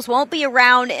know the Bills won't be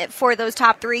around for those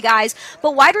top 3 guys,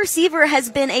 but wide receiver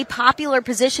has been a popular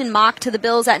position mocked to the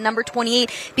Bills at number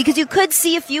 28 because you could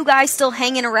see a few guys still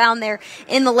hanging around there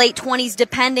in the late 20s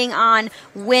depending on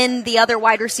when the other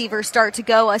wide receivers start to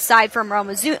go, aside from Rome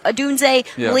Odunze,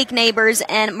 Malik Neighbors,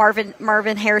 and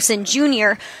Marvin Harrison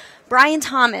Jr. Brian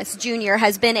Thomas Jr.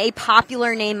 has been a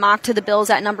popular name mocked to the Bills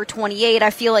at number 28. I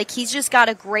feel like he's just got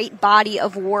a great body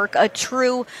of work, a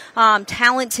true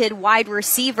talented wide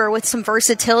receiver with some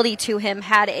versatility to him,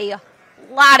 had a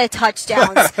lot of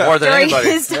touchdowns during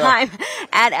his time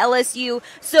at LSU.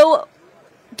 So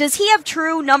does he have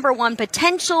true number 1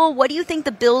 potential? What do you think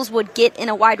the Bills would get in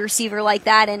a wide receiver like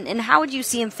that, and how would you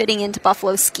see him fitting into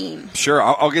Buffalo's scheme? Sure,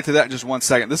 I'll get to that in just one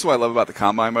second. This is what I love about the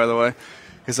Combine, by the way.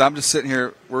 Because I'm just sitting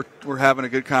here, we're having a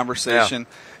good conversation,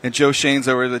 and Joe Shane's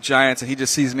over the Giants, and he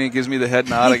just sees me and gives me the head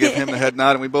nod. I give him the head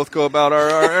nod, and we both go about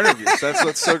our interviews. That's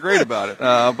what's so great about it.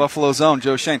 Buffalo's own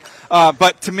Joe Shane.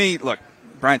 But to me, look,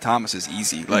 Brian Thomas is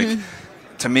easy. Like,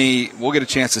 to me, we'll get a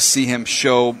chance to see him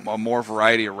show a more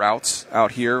variety of routes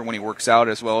out here when he works out,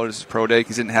 as well as his pro day.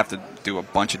 He didn't have to do a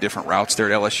bunch of different routes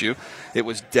there at LSU. It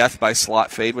was death by slot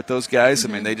fade with those guys. I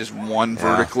mean, they just won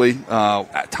vertically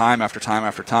time after time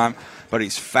after time. But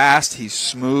he's fast, he's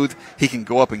smooth, he can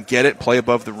go up and get it, play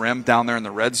above the rim down there in the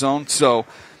red zone. So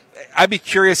I'd be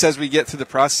curious as we get through the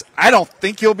process. I don't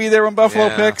think he'll be there when Buffalo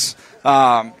picks.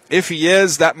 If he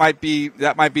is, that might be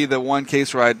the one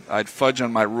case where I'd fudge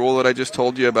on my rule that I just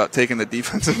told you about taking the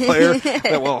defensive player.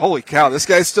 Well, holy cow, this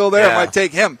guy's still there. I might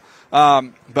take him.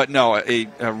 But no,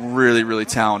 a really, really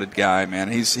talented guy,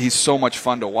 man. He's so much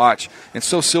fun to watch and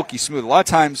so silky smooth. A lot of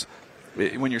times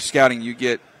when you're scouting, you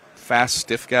get fast,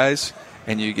 stiff guys,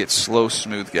 and you get slow,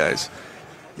 smooth guys.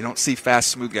 You don't see fast,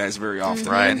 smooth guys very often,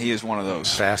 right? And he is one of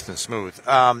those. Fast and smooth.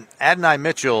 Adonai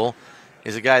Mitchell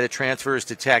is a guy that transfers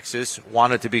to Texas,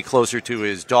 wanted to be closer to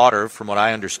his daughter, from what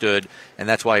I understood, and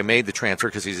that's why he made the transfer,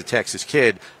 because he's a Texas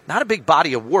kid. Not a big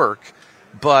body of work,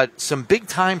 but some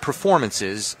big-time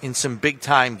performances in some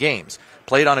big-time games.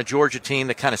 Played on a Georgia team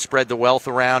that kind of spread the wealth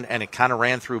around, and it kind of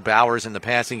ran through Bowers in the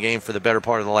passing game for the better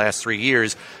part of the last 3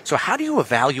 years. So how do you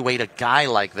evaluate a guy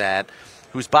like that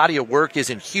whose body of work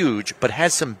isn't huge but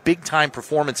has some big-time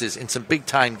performances in some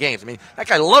big-time games? I mean, that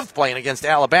guy loved playing against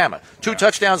Alabama. 2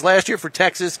 touchdowns last year for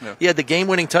Texas. He had the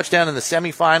game-winning touchdown in the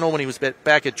semifinal when he was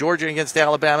back at Georgia against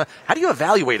Alabama. How do you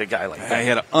evaluate a guy like that? He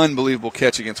had an unbelievable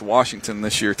catch against Washington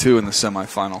this year, too, in the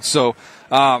semifinal. So,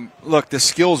 look, the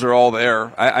skills are all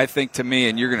there. I think, to me,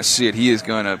 and you're going to see it, he is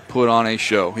going to put on a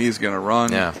show. He's going to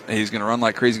run. He's going to run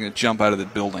like crazy. He's going to jump out of the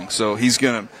building. So he's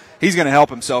going to help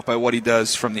himself by what he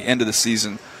does from the end of the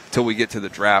season till we get to the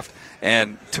draft.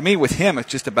 And to me, with him, it's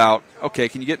just about, okay,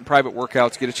 can you get in private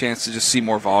workouts, get a chance to just see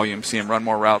more volume, see him run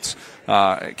more routes,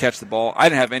 catch the ball. I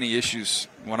didn't have any issues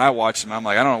when I watched him. I'm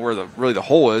like, I don't know where the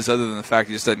hole is, other than the fact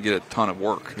he just doesn't get a ton of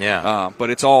work. Yeah. But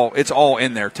it's all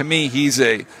in there. To me, he is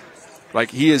a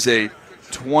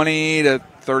 20 to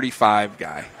 35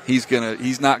 guy.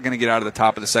 He's not gonna get out of the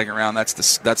top of the second round. That's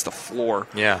the floor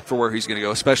for where he's gonna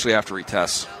go, especially after he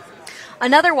tests.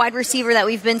 Another wide receiver that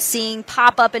we've been seeing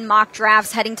pop up in mock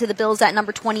drafts heading to the Bills at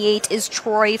number 28 is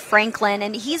Troy Franklin.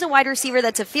 And he's a wide receiver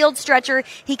that's a field stretcher.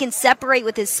 He can separate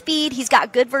with his speed. He's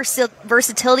got good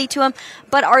versatility to him.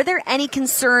 But are there any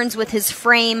concerns with his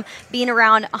frame being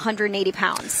around 180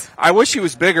 pounds? I wish he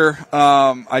was bigger.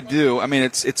 I do. I mean,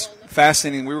 it's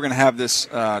fascinating. We were going to have this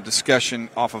discussion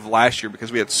off of last year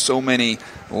because we had so many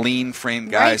lean frame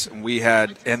guys.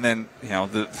 Right. And then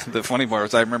the funny part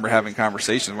was I remember having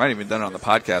conversations. We hadn't even done it on the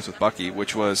podcast with Bucky,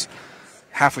 which was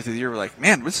halfway through the year. We're like,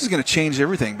 man, this is going to change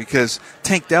everything because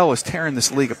Tank Dell is tearing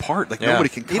this league apart. Like nobody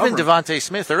can cover even Devontae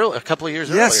Smith a couple of years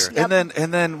earlier. Yes,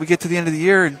 and then we get to the end of the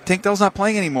year and Tank Dell's not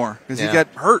playing anymore because he got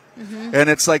hurt. Mm-hmm. And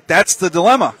it's like that's the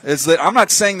dilemma. Is that I'm not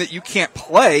saying that you can't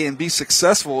play and be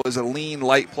successful as a lean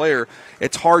light player.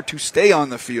 It's hard to stay on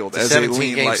the field as a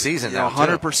lean game light season now.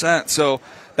 100%. So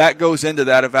that goes into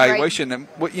that evaluation, and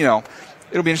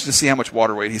it'll be interesting to see how much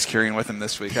water weight he's carrying with him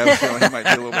this week. I have a feeling he might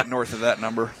be a little bit north of that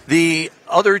number. The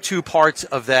other two parts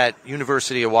of that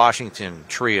University of Washington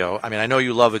trio, I mean, I know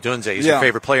you love Odunze. He's your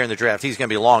favorite player in the draft. He's going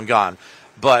to be long gone.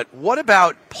 But what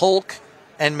about Polk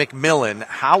and McMillan?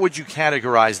 How would you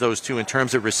categorize those two in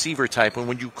terms of receiver type and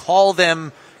when you call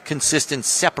them consistent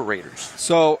separators?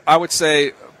 So I would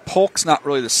say Polk's not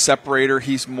really the separator.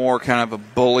 He's more kind of a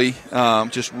bully,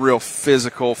 just real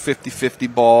physical,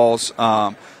 50-50 balls.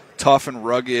 Tough and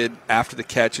rugged after the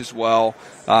catch as well.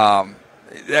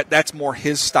 That's more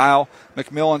his style.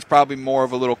 McMillan's probably more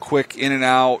of a little quick in and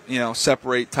out,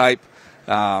 separate type.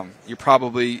 You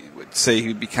probably would say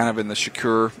he'd be kind of in the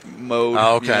Shakur mode.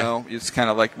 Oh, okay. It's kind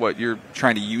of like what you're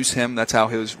trying to use him. That's how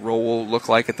his role will look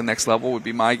like at the next level would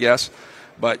be my guess.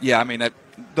 But, yeah, I mean,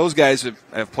 those guys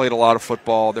have played a lot of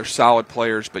football. They're solid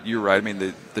players, but you're right. I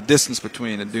mean, the distance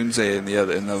between Odunze and the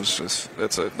other and those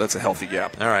that's a healthy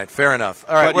gap. All right, fair enough.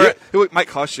 All right, it might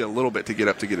cost you a little bit to get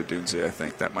Odunze. I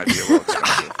think that might be a little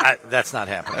expensive. That's not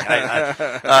happening.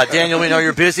 Daniel, we know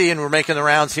you're busy, and we're making the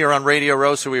rounds here on Radio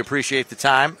Row, so we appreciate the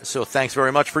time. So thanks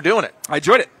very much for doing it. I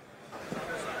enjoyed it.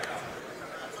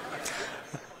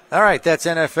 All right, that's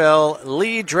NFL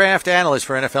lead draft analyst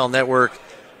for NFL Network,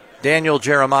 Daniel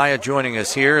Jeremiah, joining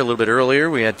us here a little bit earlier.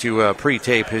 We had to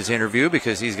pre-tape his interview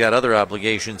because he's got other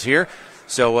obligations here.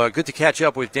 So good to catch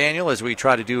up with Daniel as we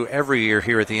try to do every year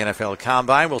here at the NFL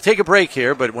Combine. We'll take a break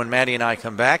here, but when Maddie and I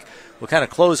come back, we'll kind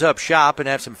of close up shop and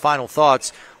have some final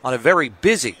thoughts on a very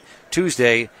busy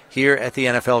Tuesday here at the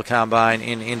NFL Combine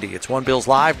in Indy. It's One Bills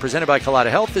Live, presented by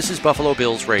Colada Health. This is Buffalo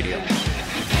Bills Radio.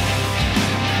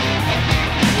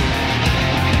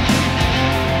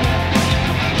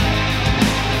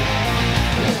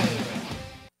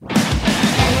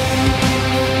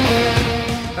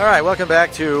 All right, welcome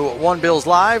back to One Bills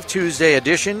Live, Tuesday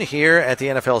edition here at the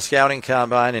NFL Scouting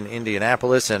Combine in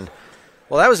Indianapolis. And,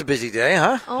 well, that was a busy day,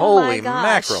 huh? Oh, holy my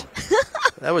gosh. mackerel.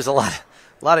 That was a lot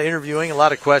of interviewing, a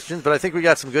lot of questions, but I think we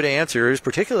got some good answers,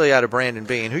 particularly out of Brandon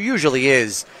Beane, who usually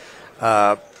is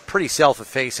pretty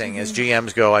self-effacing as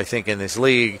GMs go, I think, in this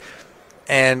league.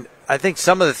 And I think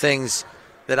some of the things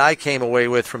that I came away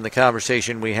with from the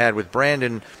conversation we had with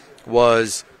Brandon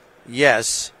was,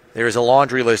 yes, there is a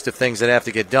laundry list of things that have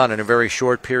to get done in a very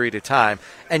short period of time.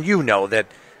 And you know that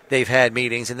they've had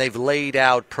meetings and they've laid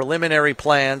out preliminary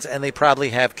plans and they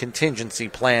probably have contingency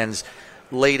plans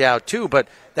laid out too. But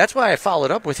that's why I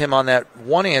followed up with him on that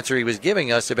one answer he was giving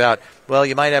us about, well,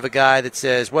 you might have a guy that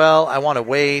says, well, I want to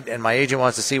wait and my agent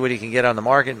wants to see what he can get on the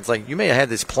market. It's like you may have had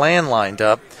this plan lined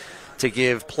up to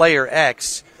give player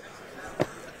X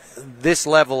this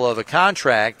level of a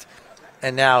contract.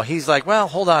 And now he's like, well,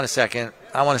 hold on a second.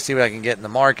 I want to see what I can get in the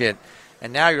market.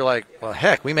 And now you're like, well,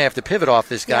 heck, we may have to pivot off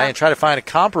this guy and try to find a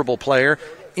comparable player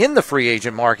in the free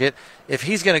agent market if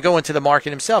he's going to go into the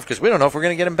market himself, because we don't know if we're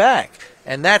going to get him back.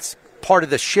 And that's part of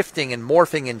the shifting and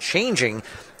morphing and changing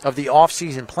of the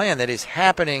offseason plan that is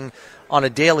happening on a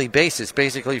daily basis,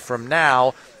 basically from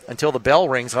now until the bell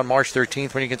rings on March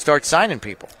 13th when you can start signing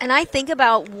people. And I think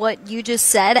about what you just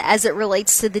said as it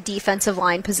relates to the defensive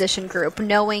line position group,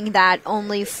 knowing that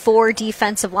only 4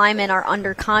 defensive linemen are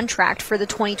under contract for the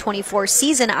 2024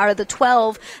 season out of the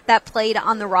 12 that played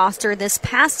on the roster this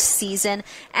past season,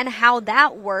 and how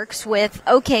that works with,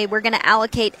 okay, we're going to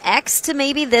allocate X to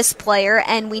maybe this player,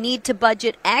 and we need to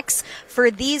budget X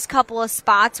for these couple of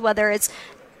spots, whether it's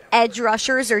edge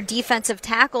rushers or defensive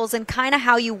tackles, and kind of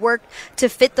how you work to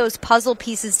fit those puzzle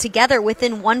pieces together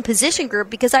within one position group,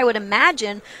 because I would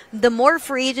imagine the more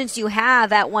free agents you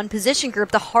have at one position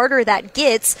group, the harder that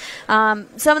gets. Some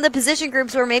of the position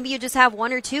groups where maybe you just have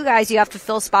one or two guys you have to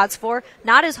fill spots for,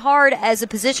 not as hard as a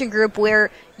position group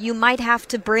where you might have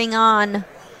to bring on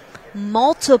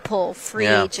multiple free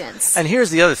agents. And here's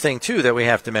the other thing, too, that we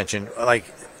have to mention. Like,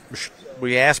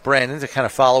 we asked Brandon to kind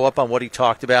of follow up on what he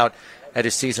talked about at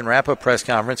his season wrap-up press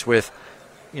conference with,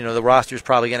 the roster's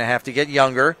probably going to have to get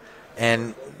younger,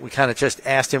 and we kind of just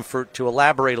asked him to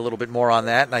elaborate a little bit more on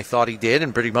that, and I thought he did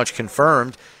and pretty much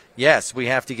confirmed, yes, we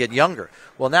have to get younger.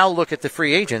 Well, now look at the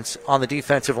free agents on the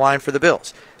defensive line for the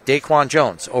Bills. Daquan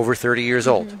Jones, over 30 years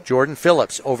old. Jordan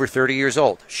Phillips, over 30 years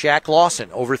old. Shaq Lawson,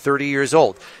 over 30 years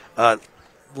old.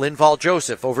 Linval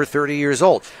Joseph, over 30 years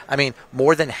old. I mean,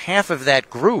 more than half of that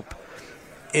group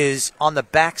is on the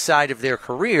backside of their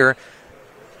career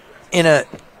on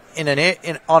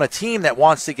a team that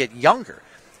wants to get younger.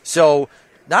 So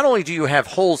not only do you have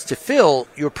holes to fill,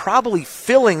 you're probably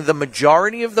filling the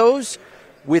majority of those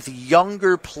with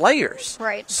younger players.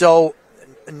 Right. So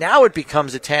now it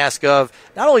becomes a task of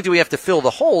not only do we have to fill the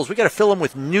holes, we got to fill them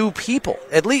with new people.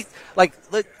 At least,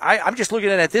 I'm just looking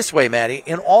at it this way, Maddie.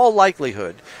 In all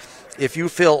likelihood, if you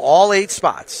fill all 8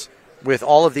 spots with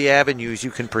all of the avenues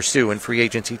you can pursue in free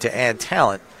agency to add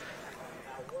talent,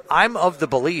 I'm of the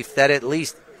belief that at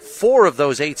least 4 of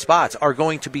those 8 spots are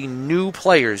going to be new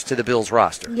players to the Bills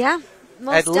roster. Yeah,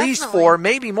 most at least definitely. 4,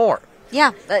 maybe more.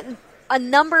 Yeah, a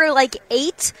number like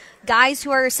 8 guys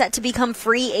who are set to become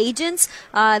free agents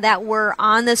that were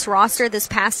on this roster this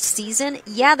past season.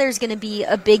 Yeah, there's going to be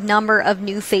a big number of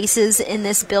new faces in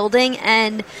this building,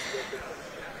 and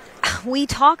we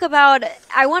talk about,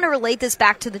 I want to relate this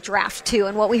back to the draft too,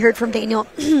 and what we heard from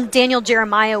Daniel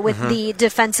Jeremiah with the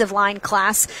defensive line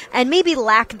class, and maybe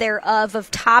lack thereof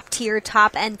of top tier,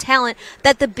 top end talent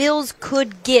that the Bills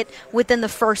could get within the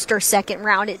first or second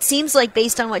round. It seems like,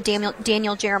 based on what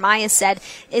Daniel Jeremiah said,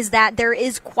 is that there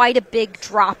is quite a big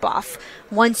drop off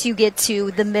once you get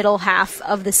to the middle half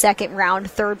of the second round,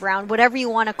 third round, whatever you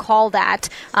want to call that,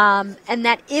 and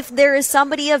that if there is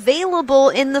somebody available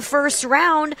in the first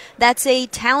round that's a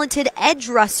talented edge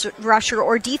rusher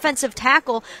or defensive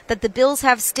tackle that the Bills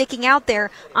have sticking out there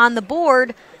on the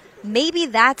board, maybe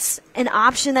that's an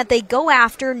option that they go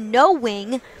after,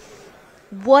 knowing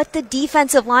what the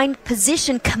defensive line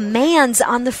position commands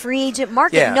on the free agent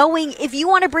market, knowing if you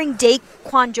want to bring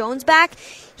Daquan Jones back,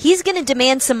 he's going to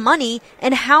demand some money,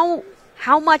 and how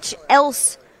much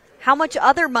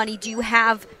other money do you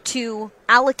have to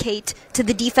allocate to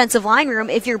the defensive line room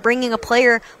if you're bringing a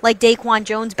player like Daquan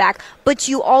Jones back, but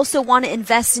you also want to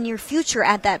invest in your future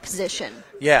at that position?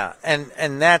 Yeah, and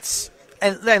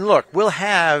then look, we'll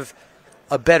have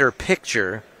a better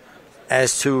picture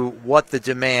as to what the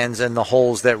demands and the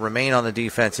holes that remain on the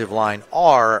defensive line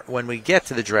are when we get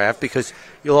to the draft, because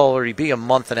you'll already be a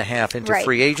month and a half into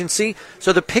free agency.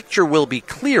 So the picture will be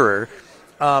clearer.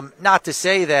 Not to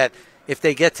say that if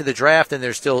they get to the draft and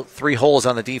there's still 3 holes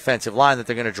on the defensive line that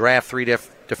they're going to draft 3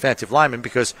 defensive linemen,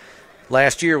 because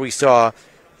last year we saw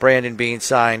Brandon Beane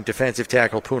sign defensive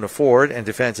tackle Poona Ford and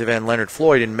defensive end Leonard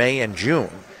Floyd in May and June.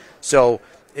 So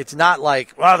it's not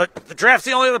like, well, the draft's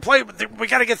the only other play, but we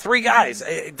got to get 3 guys.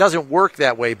 It doesn't work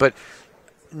that way. But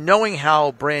knowing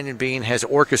how Brandon Beane has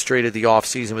orchestrated the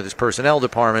offseason with his personnel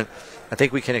department, I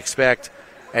think we can expect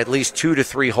at least 2 to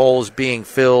 3 holes being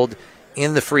filled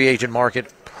in the free agent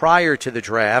market prior to the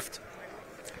draft,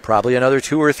 probably another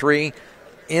 2 or 3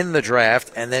 in the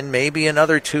draft, and then maybe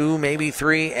another 2, maybe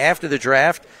 3 after the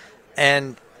draft.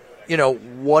 And,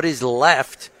 what is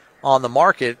left on the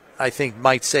market, I think,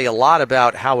 might say a lot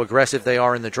about how aggressive they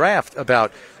are in the draft,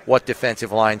 about what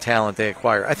defensive line talent they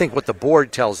acquire. I think what the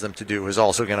board tells them to do is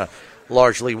also going to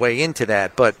largely weigh into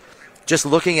that. But just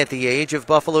looking at the age of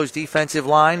Buffalo's defensive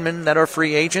linemen that are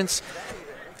free agents,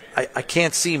 I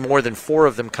can't see more than 4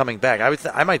 of them coming back.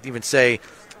 I might even say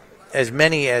as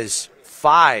many as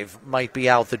 5 might be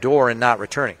out the door and not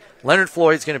returning. Leonard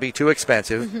Floyd's going to be too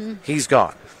expensive. He's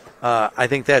gone. I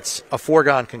think that's a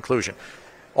foregone conclusion.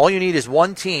 All you need is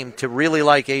one team to really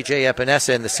like A.J.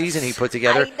 Epinesa in the season he put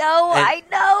together. I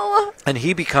know. And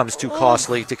he becomes too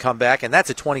costly to come back, and that's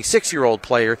a 26-year-old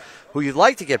player who you'd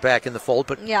like to get back in the fold,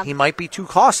 but he might be too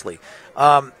costly.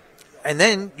 And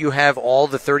then you have all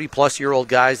the 30-plus-year-old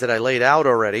guys that I laid out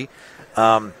already.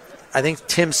 I think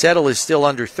Tim Settle is still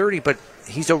under 30, but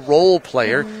he's a role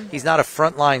player. He's not a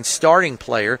frontline starting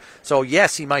player. So,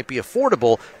 yes, he might be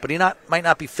affordable, but he might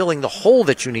not be filling the hole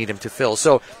that you need him to fill.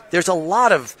 So there's a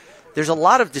lot of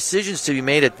decisions to be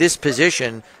made at this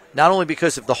position, not only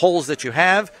because of the holes that you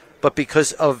have, but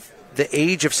because of the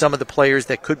age of some of the players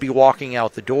that could be walking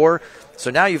out the door. So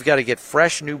now you've got to get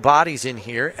fresh new bodies in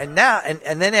here. And now,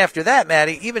 and then after that,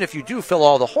 Maddie, even if you do fill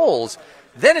all the holes,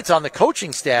 then it's on the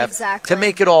coaching staff to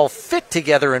make it all fit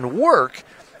together and work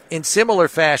in similar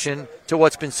fashion to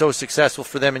what's been so successful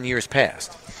for them in years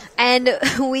past. And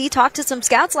we talked to some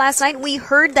scouts last night, and we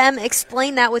heard them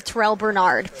explain that with Terrell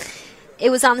Bernard. It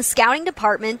was on the scouting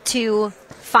department to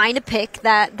find a pick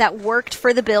that worked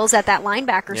for the Bills at that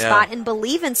linebacker spot and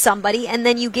believe in somebody, and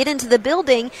then you get into the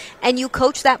building and you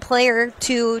coach that player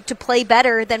to play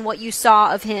better than what you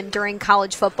saw of him during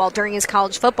college football, during his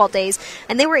college football days.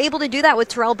 And they were able to do that with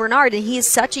Terrell Bernard, and he is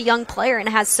such a young player and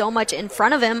has so much in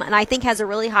front of him, and I think has a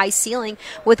really high ceiling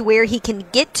with where he can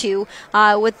get to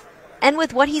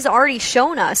with what he's already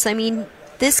shown us. I mean,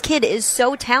 this kid is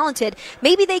so talented.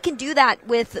 Maybe they can do that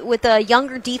with a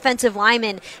younger defensive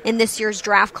lineman in this year's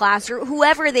draft class, or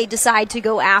whoever they decide to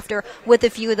go after with a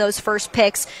few of those first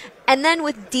picks. And then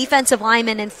with defensive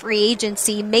linemen and free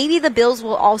agency, maybe the Bills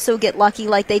will also get lucky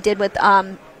like they did with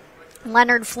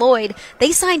Leonard Floyd.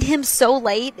 They signed him so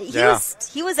late.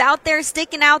 He was out there,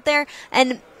 sticking out there,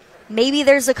 and maybe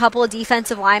there's a couple of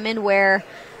defensive linemen where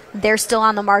they're still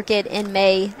on the market in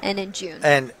May and in June.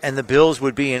 And the Bills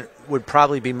would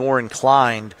probably be more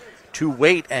inclined to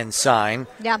wait and sign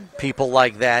people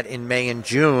like that in May and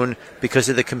June because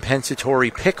of the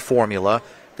compensatory pick formula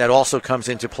that also comes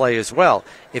into play as well.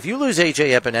 If you lose A.J.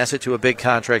 Epinesa to a big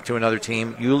contract to another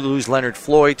team, you lose Leonard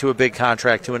Floyd to a big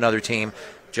contract to another team,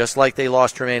 just like they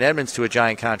lost Tremaine Edmonds to a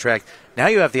giant contract. Now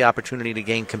you have the opportunity to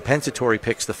gain compensatory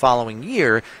picks the following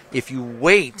year if you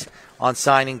wait on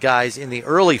signing guys in the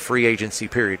early free agency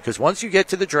period. Because once you get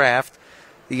to the draft,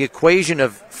 the equation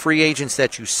of free agents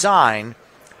that you sign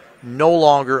no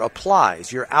longer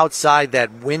applies. You're outside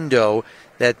that window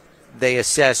that they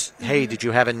assess, hey, did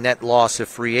you have a net loss of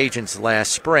free agents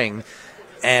last spring?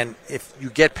 And if you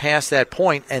get past that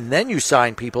point and then you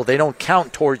sign people, they don't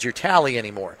count towards your tally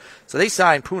anymore. So they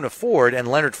signed Poona Ford and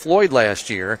Leonard Floyd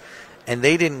last year, and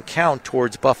they didn't count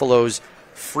towards Buffalo's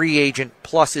free agent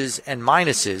pluses and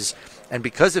minuses. And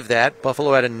because of that,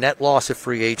 Buffalo had a net loss of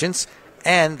free agents,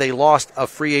 and they lost a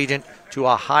free agent to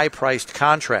a high-priced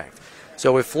contract.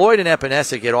 So if Floyd and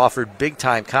Epinesa get offered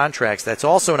big-time contracts, that's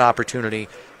also an opportunity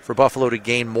for Buffalo to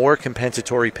gain more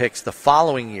compensatory picks the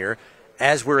following year,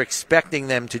 as we're expecting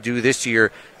them to do this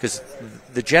year, because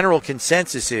the general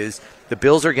consensus is the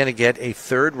Bills are going to get a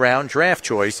third-round draft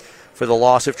choice for the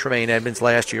loss of Tremaine Edmonds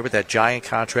last year with that giant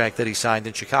contract that he signed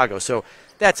in Chicago. So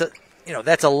that's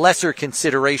a lesser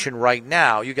consideration right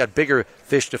now. You got bigger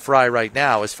fish to fry right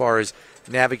now as far as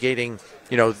navigating,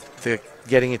 the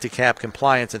getting into cap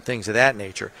compliance and things of that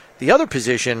nature. The other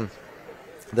position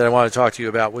that I want to talk to you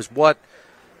about was what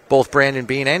both Brandon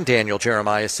Beane and Daniel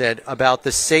Jeremiah said about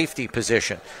the safety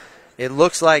position. It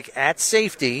looks like at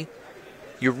safety,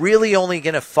 you're really only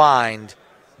going to find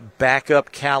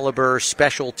backup caliber,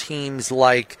 special teams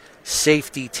like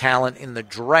safety talent in the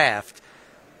draft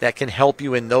that can help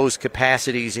you in those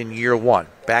capacities in year one.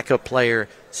 Backup player,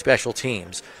 special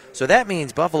teams. So that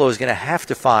means Buffalo is going to have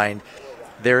to find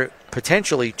their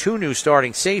potentially two new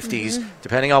starting safeties,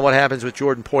 depending on what happens with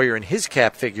Jordan Poyer and his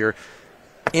cap figure,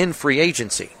 in free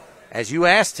agency. As you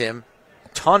asked him,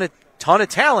 ton of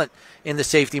talent in the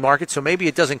safety market, so maybe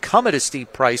it doesn't come at a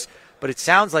steep price, but it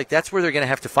sounds like that's where they're going to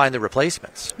have to find the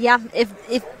replacements. Yeah,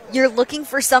 if you're looking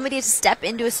for somebody to step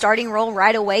into a starting role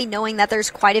right away, knowing that there's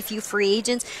quite a few free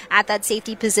agents at that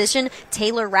safety position,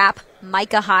 Taylor Rapp,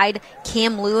 Micah Hyde,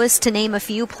 Cam Lewis, to name a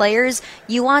few players,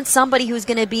 you want somebody who's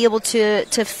going to be able to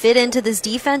fit into this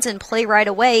defense and play right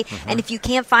away. And if you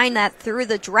can't find that through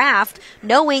the draft,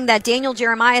 knowing that Daniel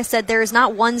Jeremiah said there is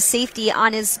not one safety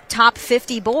on his top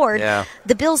 50 board,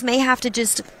 the Bills may have to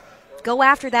just go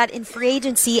after that in free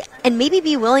agency and maybe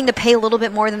be willing to pay a little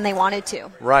bit more than they wanted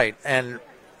to. Right, and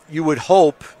you would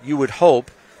hope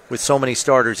with so many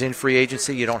starters in free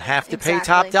agency, you don't have to pay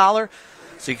top dollar,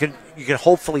 so you can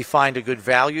hopefully find a good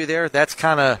value there. That's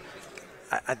got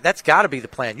to be the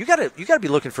plan. You got to be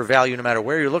looking for value no matter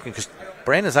where you're looking, because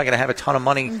Brandon's not going to have a ton of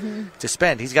money to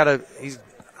spend.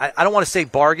 I don't want to say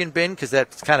bargain bin because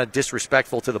that's kind of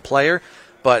disrespectful to the player,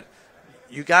 but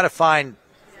you got to find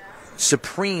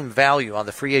supreme value on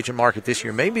the free agent market this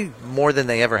year, maybe more than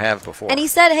they ever have before. And he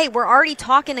said, hey, we're already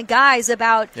talking to guys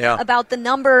about the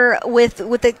number with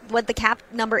what the cap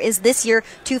number is this year,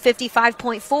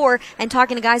 255.4, and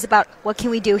talking to guys about what can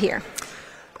we do here.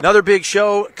 Another big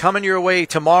show coming your way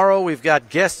tomorrow. We've got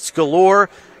guests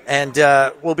galore, and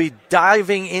we'll be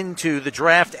diving into the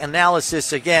draft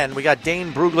analysis again. We got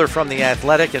Dane Brugler from The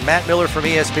Athletic and Matt Miller from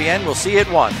ESPN. We'll see you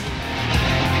at 1.